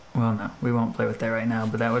 well no, we won't play with that right now,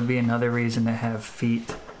 but that would be another reason to have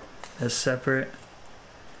feet as separate,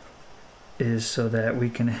 is so that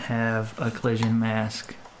we can have a collision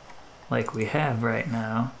mask like we have right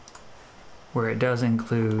now, where it does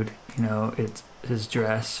include, you know, it's his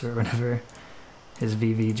dress or whatever, his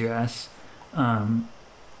VV dress.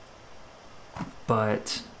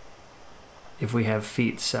 But if we have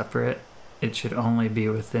feet separate, it should only be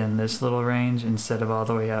within this little range instead of all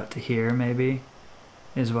the way out to here, maybe,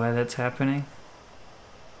 is why that's happening.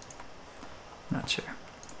 Not sure.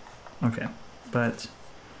 Okay, but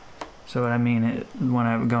so what I mean, when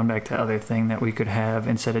I'm going back to the other thing that we could have,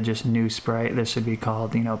 instead of just new sprite, this would be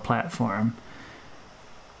called, you know, platform.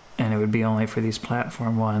 And it would be only for these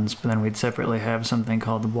platform ones, but then we'd separately have something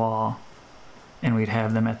called wall. And we'd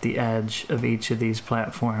have them at the edge of each of these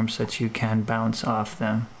platforms so that you can bounce off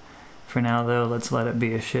them. For now though, let's let it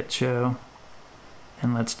be a shit show.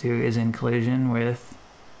 And let's do isInCollision with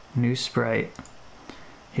new sprite.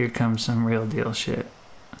 Here comes some real deal shit.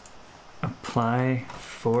 Apply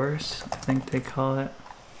force, I think they call it.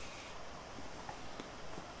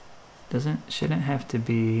 Shouldn't have to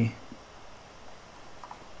be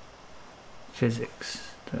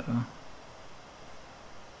physics though.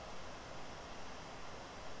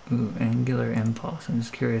 Ooh, angular impulse. I'm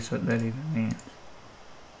just curious what that even means.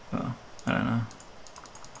 Well, I don't know.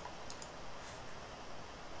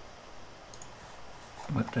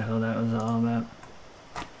 What the hell that was all about.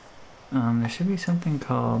 There should be something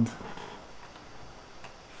called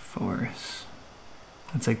force.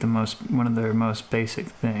 That's like one of their most basic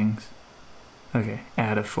things. Okay,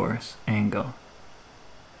 add a force, angle.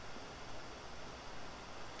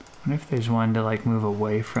 I wonder if there's one to like move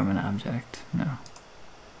away from an object. No.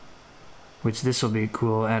 Which this will be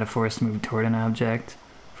cool, add a force to move toward an object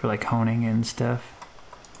for like honing in stuff.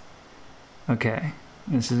 Okay,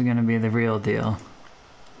 this is gonna be the real deal.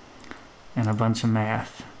 And a bunch of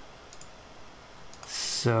math.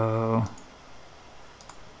 So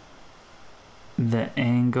the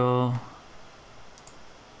angle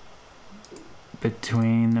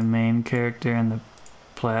between the main character and the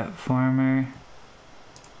platformer,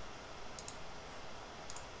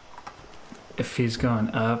 if he's going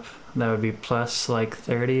up, that would be plus like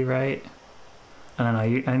 30, right? I don't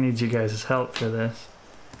know, I need you guys' help for this.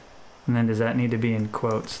 And then does that need to be in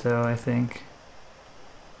quotes though, I think?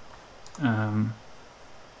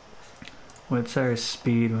 What's our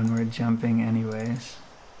speed when we're jumping anyways?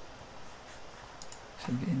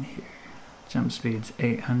 Should be in here. Jump speed's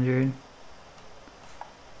 800.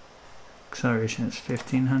 Acceleration is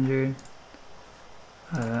 1500.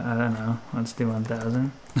 I don't know, let's do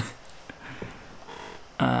 1000.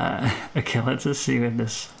 Okay, let's just see what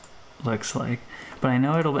this looks like. But I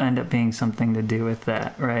know it'll end up being something to do with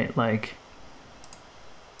that, right? Like,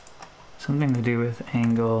 something to do with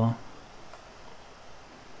angle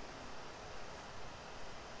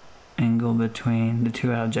between the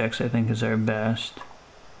two objects, I think, is our best.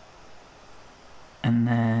 And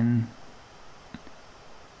then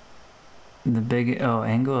the big,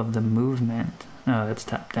 angle of the movement. Oh, that's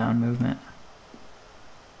top-down movement.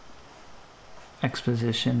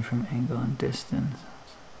 Exposition from angle and distance.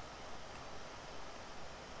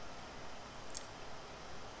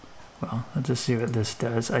 Well, let's just see what this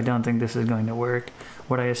does. I don't think this is going to work.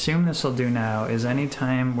 What I assume this will do now is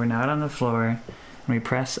anytime we're not on the floor and we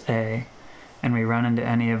press A and we run into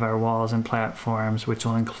any of our walls and platforms, which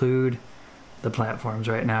will include the platforms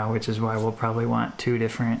right now, which is why we'll probably want two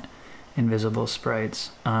different invisible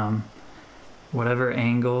sprites. Whatever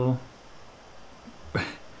angle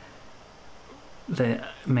the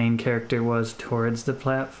main character was towards the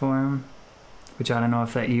platform, which I don't know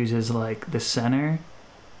if that uses like the center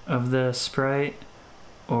of the sprite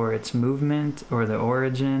or its movement or the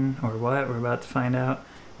origin or what, we're about to find out.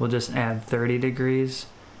 We'll just add 30 degrees,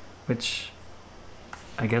 which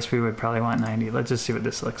I guess we would probably want 90. Let's just see what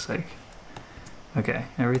this looks like. Okay,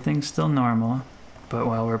 everything's still normal, but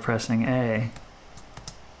while we're pressing A,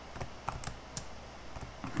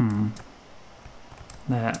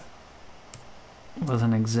 that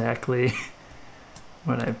wasn't exactly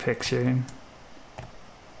what I pictured.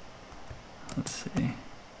 Let's see.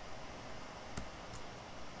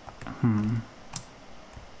 And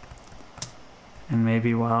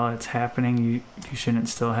maybe while it's happening, you shouldn't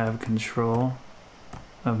still have control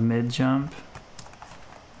of mid-jump.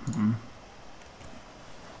 That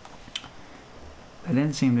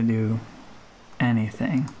didn't seem to do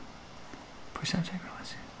anything. Push object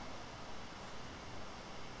velocity.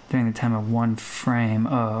 During the time of one frame.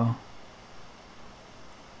 Oh.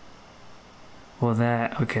 Well,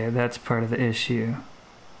 okay, that's part of the issue.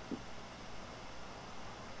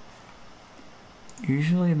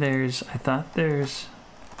 Usually I thought there's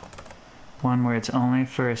one where it's only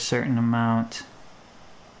for a certain amount.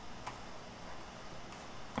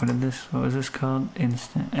 What was this called?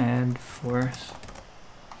 Instant add force.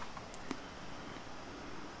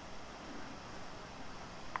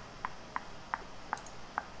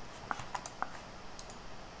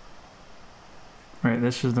 Right,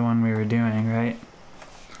 this was the one we were doing, right?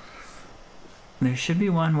 There should be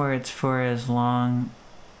one where it's for as long,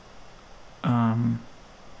 well,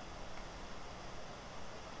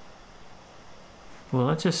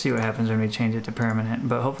 let's just see what happens when we change it to permanent,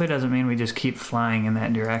 but hopefully it doesn't mean we just keep flying in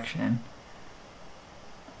that direction.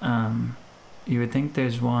 You would think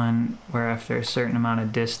there's one where after a certain amount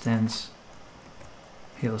of distance,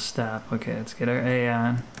 he'll stop. Okay, let's get our A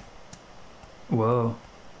on. Whoa.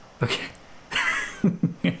 Okay.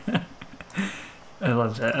 I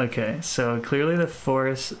love that. Okay, so clearly the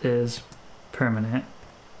force is permanent.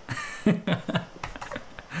 Okay,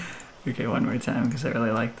 one more time because I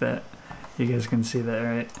really like that. You guys can see that,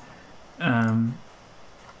 right?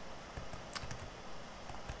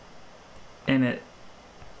 And it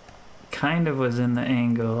kind of was in the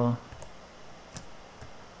angle.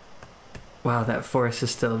 Wow, that force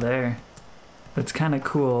is still there. That's kind of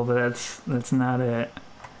cool, but that's not it.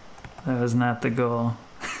 That was not the goal.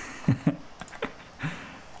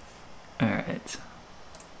 Alright.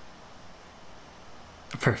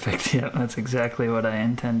 Perfect, yeah, that's exactly what I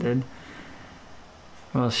intended.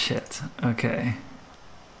 Well, shit. Okay.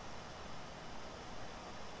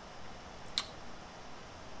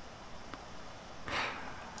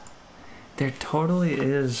 There totally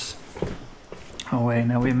is a way.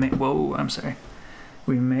 Now we may... Whoa, I'm sorry.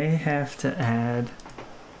 We may have to add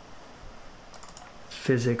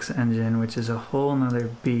physics engine, which is a whole nother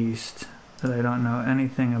beast that I don't know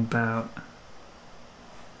anything about.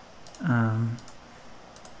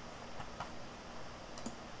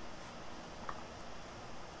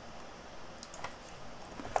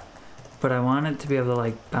 But I want it to be able to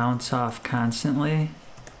like bounce off constantly.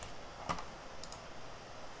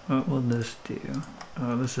 What will this do?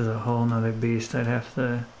 Oh, this is a whole nother beast.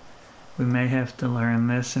 We may have to learn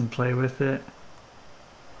this and play with it.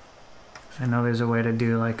 I know there's a way to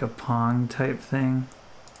do like a Pong type thing.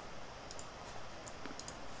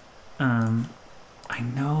 I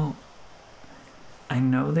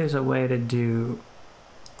know there's a way to do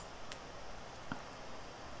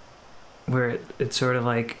where it's sort of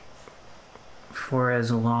like for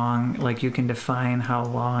as long, like you can define how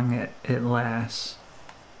long it lasts.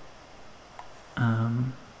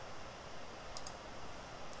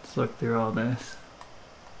 Let's look through all this.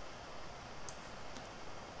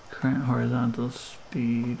 Current horizontal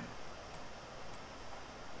speed,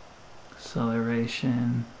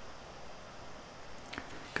 acceleration,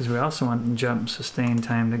 because we also want the jump sustain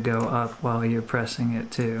time to go up while you're pressing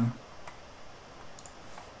it too,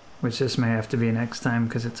 which this may have to be next time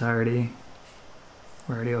because we're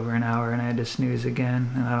already over an hour and I had to snooze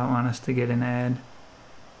again and I don't want us to get an ad.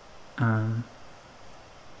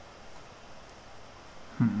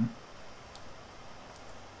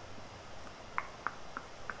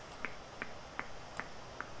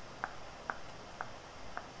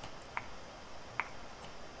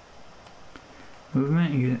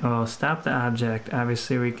 Movement, well, stop the object,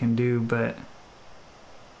 obviously we can do, but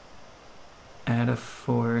add a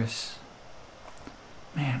force.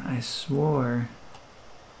 Man, I swore.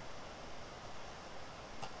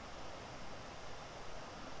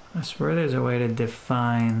 There's a way to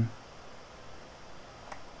define.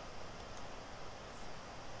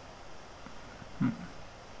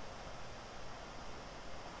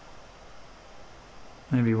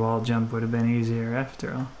 Maybe wall jump would have been easier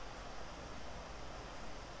after all.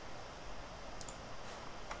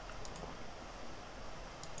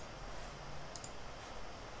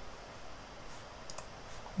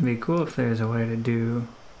 It'd be cool if there's a way to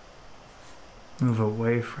move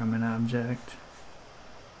away from an object,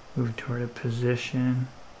 move toward a position.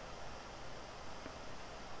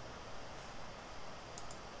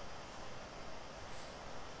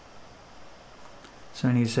 So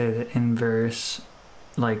when you say the inverse,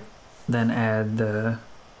 like then add the,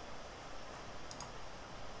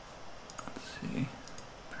 let's see,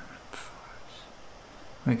 permanent force.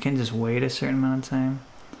 We can just wait a certain amount of time.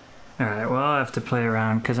 Alright, well I'll have to play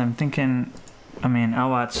around because I'm thinking, I mean, I'll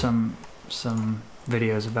watch some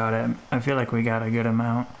videos about it. I feel like we got a good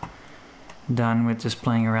amount done with just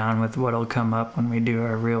playing around with what'll come up when we do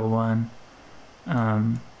our real one.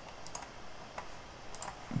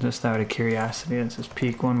 Just out of curiosity, let's just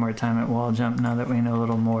peek one more time at wall jump now that we know a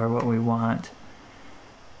little more what we want.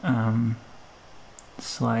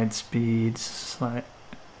 Slide speeds, side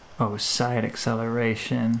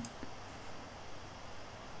acceleration.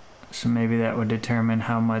 So maybe that would determine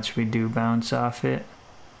how much we do bounce off it.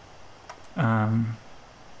 Let's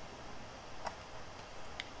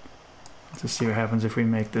just see what happens if we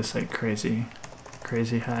make this like crazy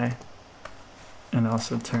high. And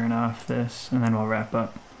also turn off this, and then we'll wrap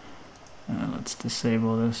up. Let's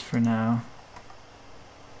disable this for now.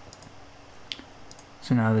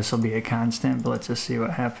 So now this will be a constant, but let's just see what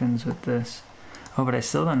happens with this. Oh, but I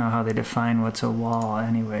still don't know how they define what's a wall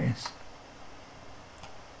anyways.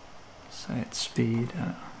 Site speed.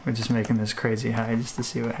 We're just making this crazy high just to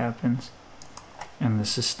see what happens. And the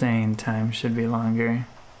sustain time should be longer.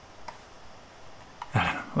 I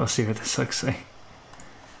don't know. We'll see what this looks like.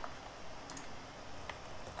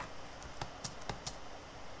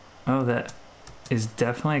 Oh, that is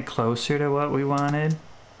definitely closer to what we wanted.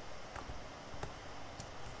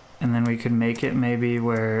 And then we could make it maybe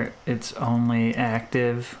where it's only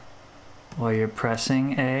active while you're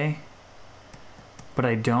pressing A. But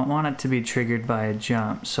I don't want it to be triggered by a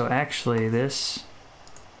jump. So actually this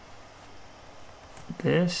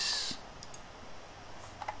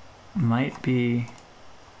might be,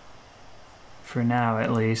 for now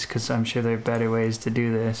at least, because I'm sure there are better ways to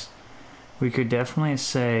do this. We could definitely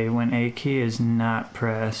say when A key is not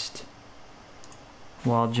pressed,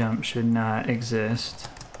 wall jump should not exist.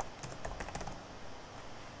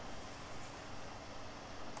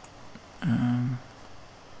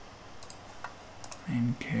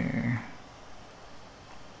 Main care.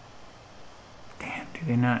 Damn, do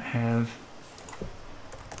they not have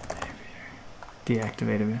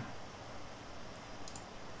deactivated it?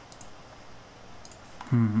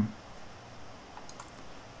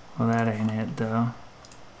 Well, that ain't it though,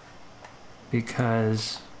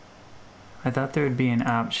 because I thought there would be an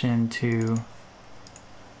option to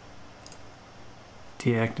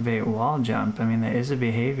deactivate wall jump. I mean, there is a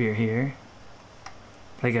behavior here.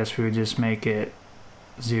 I guess we would just make it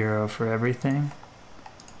 0 for everything.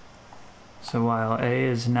 So while A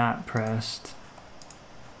is not pressed,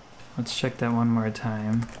 let's check that one more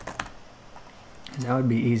time. That would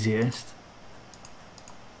be easiest.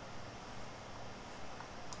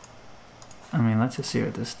 I mean, let's just see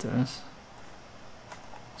what this does.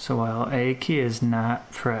 So while A key is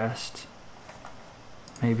not pressed,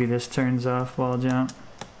 maybe this turns off wall jump?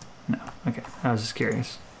 No, okay, I was just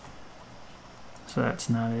curious. So that's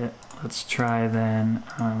not it. Let's try then,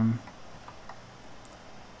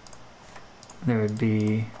 there would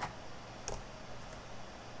be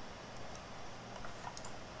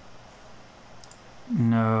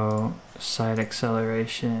no side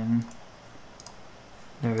acceleration.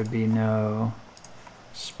 There would be no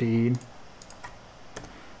speed.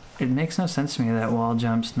 It makes no sense to me that wall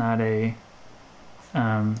jump's not a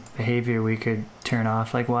behavior we could turn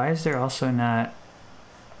off. Like, why is there also not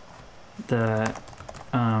the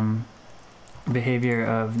behavior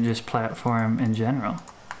of just platform in general?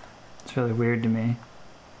 It's really weird to me.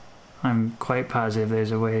 I'm quite positive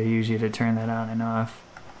there's a way usually to turn that on and off.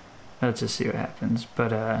 Let's just see what happens.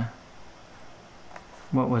 But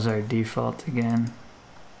what was our default again?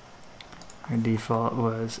 Our default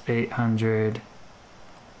was 800.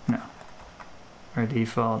 No. Our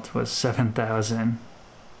default was 7,000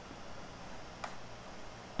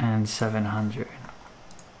 and 700.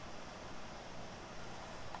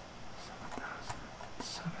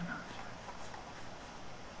 7,700.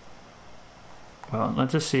 Well,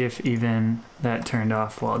 let's just see if even that turned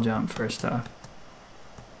off wall jump first off.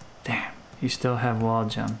 Damn, you still have wall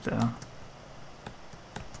jump though.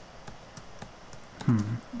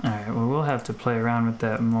 Alright, well, we'll have to play around with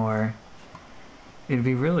that more. It'd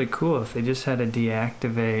be really cool if they just had to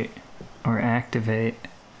deactivate or activate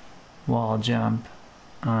wall jump.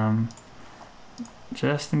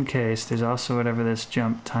 Just in case. There's also whatever this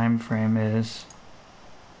jump time frame is.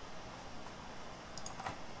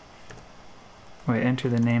 Wait, enter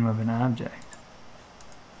the name of an object.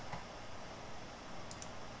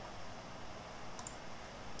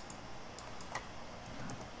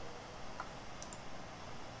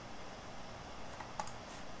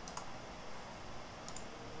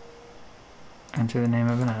 Enter the name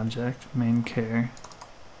of an object, main char.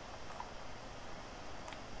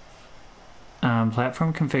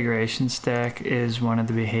 Platform configuration stack is one of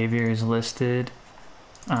the behaviors listed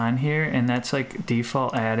on here, and that's like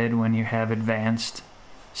default added when you have advanced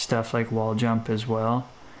stuff like wall jump as well.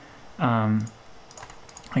 Like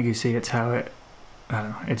you see, it's how it, I don't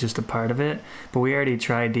know, it's just a part of it, but we already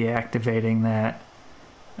tried deactivating that,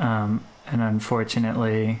 and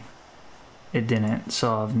unfortunately it didn't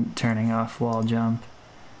solve turning off wall jump.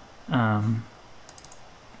 So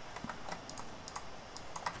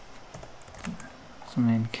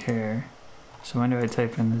main char. So when do I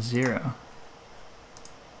type in the 0?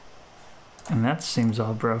 And that seems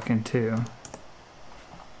all broken too.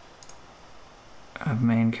 Of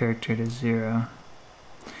main character to 0.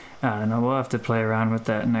 I don't know, we'll have to play around with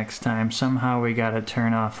that next time. Somehow we gotta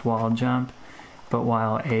turn off wall jump, but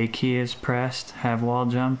while A key is pressed, have wall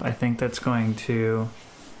jump. I think that's going to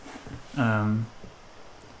work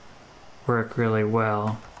work really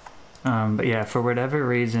well. But yeah, for whatever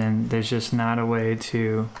reason, there's just not a way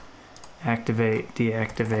to activate,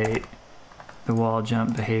 deactivate the wall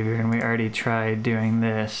jump behavior, and we already tried doing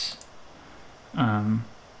this.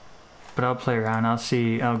 But I'll play around.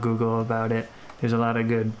 I'll Google about it. There's a lot of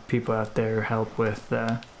good people out there who help with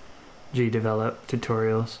GDevelop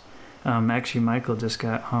tutorials. Actually, Michael just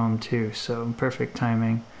got home too, so perfect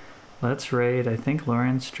timing. Let's raid. I think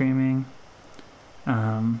Lauren's streaming.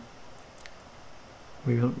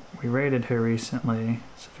 We raided her recently,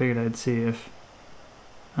 so I figured I'd see if...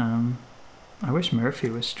 I wish Murphy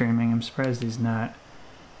was streaming. I'm surprised he's not.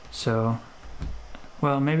 So,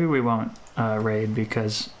 well, maybe we won't raid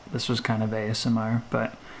because this was kind of ASMR,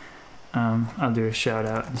 but I'll do a shout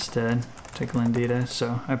out instead to Glendita.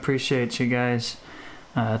 So I appreciate you guys.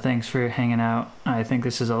 Thanks for hanging out. I think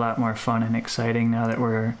this is a lot more fun and exciting now that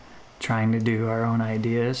we're trying to do our own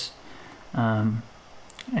ideas.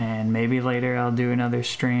 And maybe later I'll do another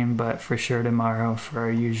stream, but for sure tomorrow for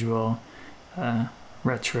our usual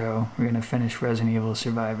retro, we're going to finish Resident Evil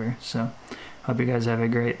Survivor. So hope you guys have a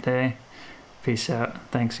great day. Peace out.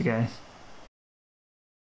 Thanks, you guys.